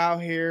when you're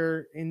out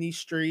here in these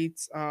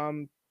streets. I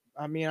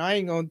mean,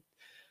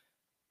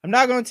 I'm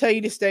not going to tell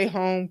you to stay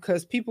home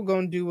because people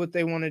going to do what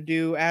they want to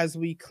do, as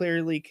we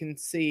clearly can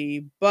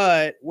see.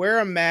 But wear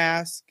a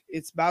mask.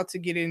 It's about to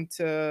get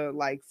into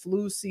like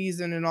flu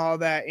season and all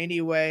that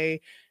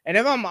anyway. And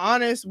if I'm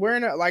honest,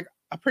 wearing it like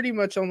I pretty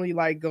much only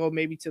like go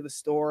maybe to the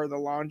store, or the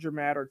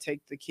laundromat, or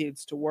take the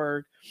kids to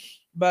work.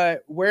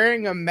 But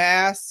wearing a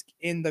mask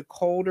in the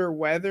colder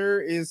weather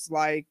is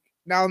like,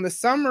 now in the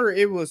summer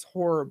it was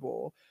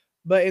horrible,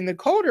 but in the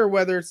colder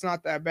weather it's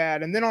not that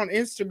bad. And then on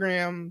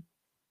Instagram,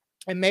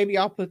 and maybe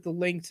I'll put the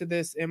link to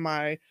this in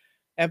my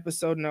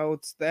episode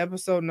notes. The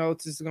episode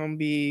notes is going to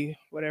be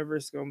whatever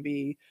it's going to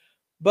be.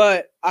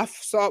 But I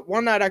saw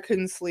one night I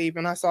couldn't sleep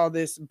and I saw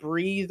this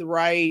Breathe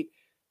Right,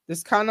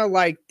 this kind of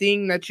like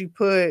thing that you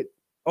put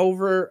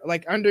over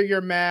like under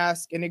your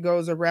mask and it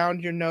goes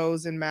around your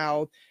nose and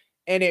mouth.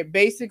 And it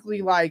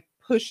basically like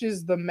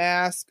pushes the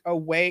mask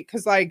away.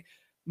 Cause like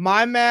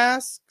my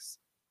masks,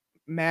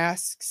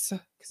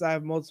 because I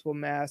have multiple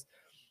masks,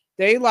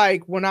 they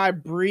like when I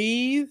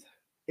breathe,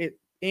 it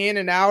in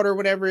and out or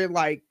whatever, it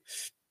like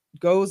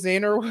goes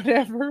in or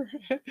whatever.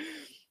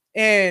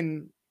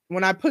 And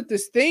when I put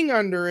this thing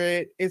under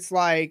it, it's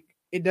like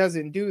it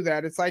doesn't do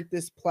that. It's like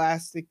this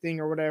plastic thing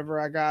or whatever.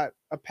 I got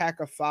a pack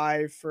of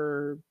 5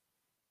 for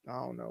I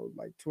don't know,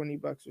 like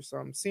 $20 or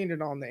something. Seen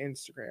it on the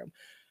Instagram.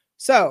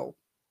 So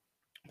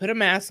put a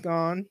mask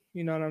on,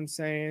 you know what I'm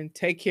saying?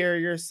 Take care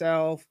of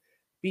yourself.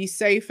 Be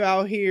safe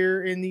out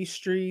here in these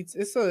streets.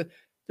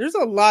 There's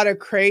a lot of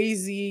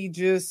crazy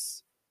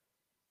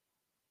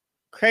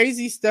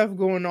stuff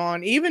going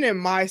on, even in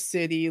my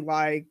city.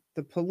 Like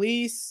the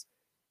police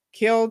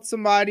killed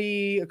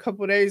somebody a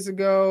couple days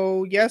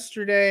ago.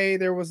 Yesterday,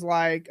 there was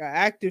like an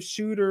active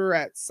shooter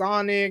at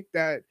Sonic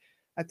that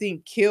I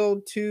think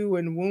killed 2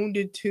 and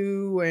wounded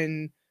 2,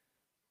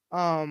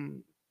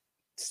 and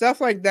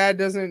stuff like that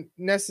doesn't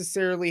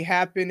necessarily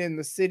happen in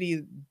the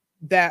city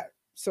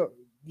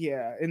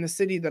in the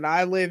city that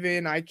I live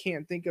in. I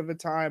can't think of a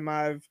time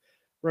I've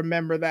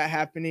remember that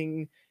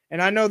happening.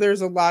 And I know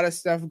there's a lot of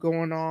stuff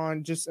going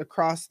on just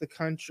across the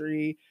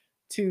country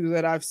too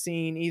that I've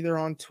seen either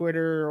on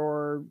Twitter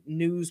or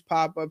news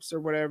pop-ups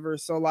or whatever.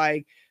 So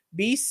like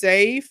be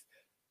safe.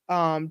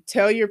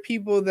 Tell your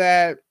people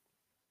that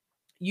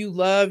you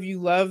love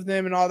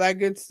them and all that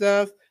good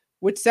stuff,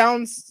 which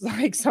sounds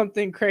like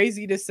something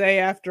crazy to say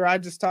after I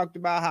just talked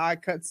about how I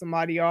cut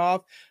somebody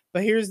off.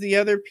 But here's the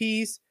other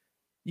piece.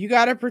 You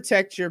got to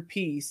protect your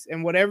peace.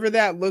 And whatever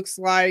that looks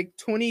like,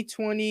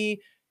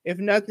 2020, if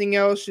nothing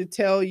else, should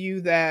tell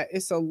you that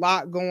it's a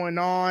lot going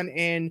on.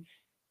 And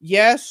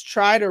yes,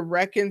 try to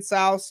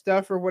reconcile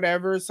stuff or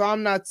whatever. So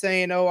I'm not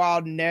saying, oh,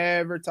 I'll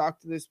never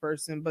talk to this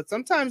person. But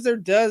sometimes there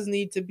does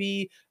need to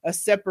be a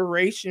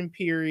separation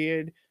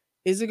period.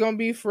 Is it going to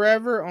be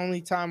forever?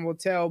 Only time will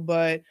tell.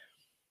 But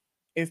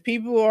if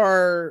people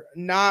are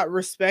not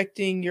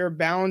respecting your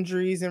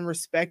boundaries and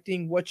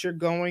respecting what you're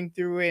going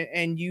through it,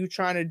 and you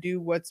trying to do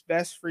what's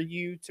best for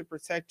you to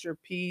protect your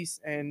peace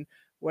and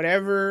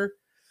whatever,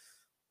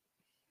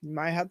 you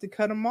might have to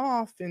cut them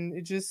off. And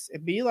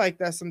it be like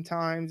that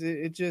sometimes.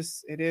 It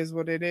is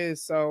what it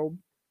is. So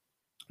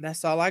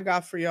that's all I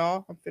got for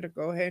y'all. I'm gonna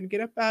go ahead and get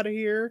up out of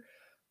here.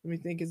 Let me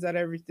think, is that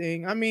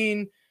everything? I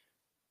mean,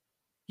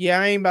 yeah,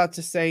 I ain't about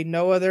to say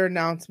no other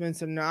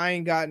announcements, and I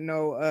ain't got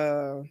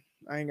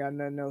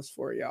nothing else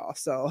for y'all.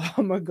 So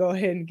I'm going to go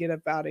ahead and get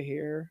up out of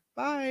here.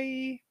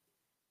 Bye.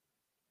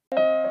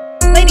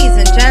 Ladies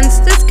and gents,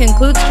 this this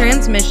concludes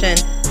transmission.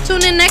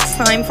 Tune in next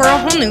time for a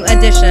whole new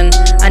edition.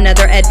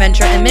 Another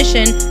adventure and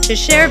mission to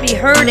share, be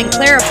heard, and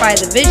clarify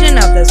the vision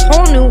of this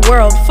whole new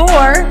world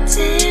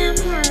for...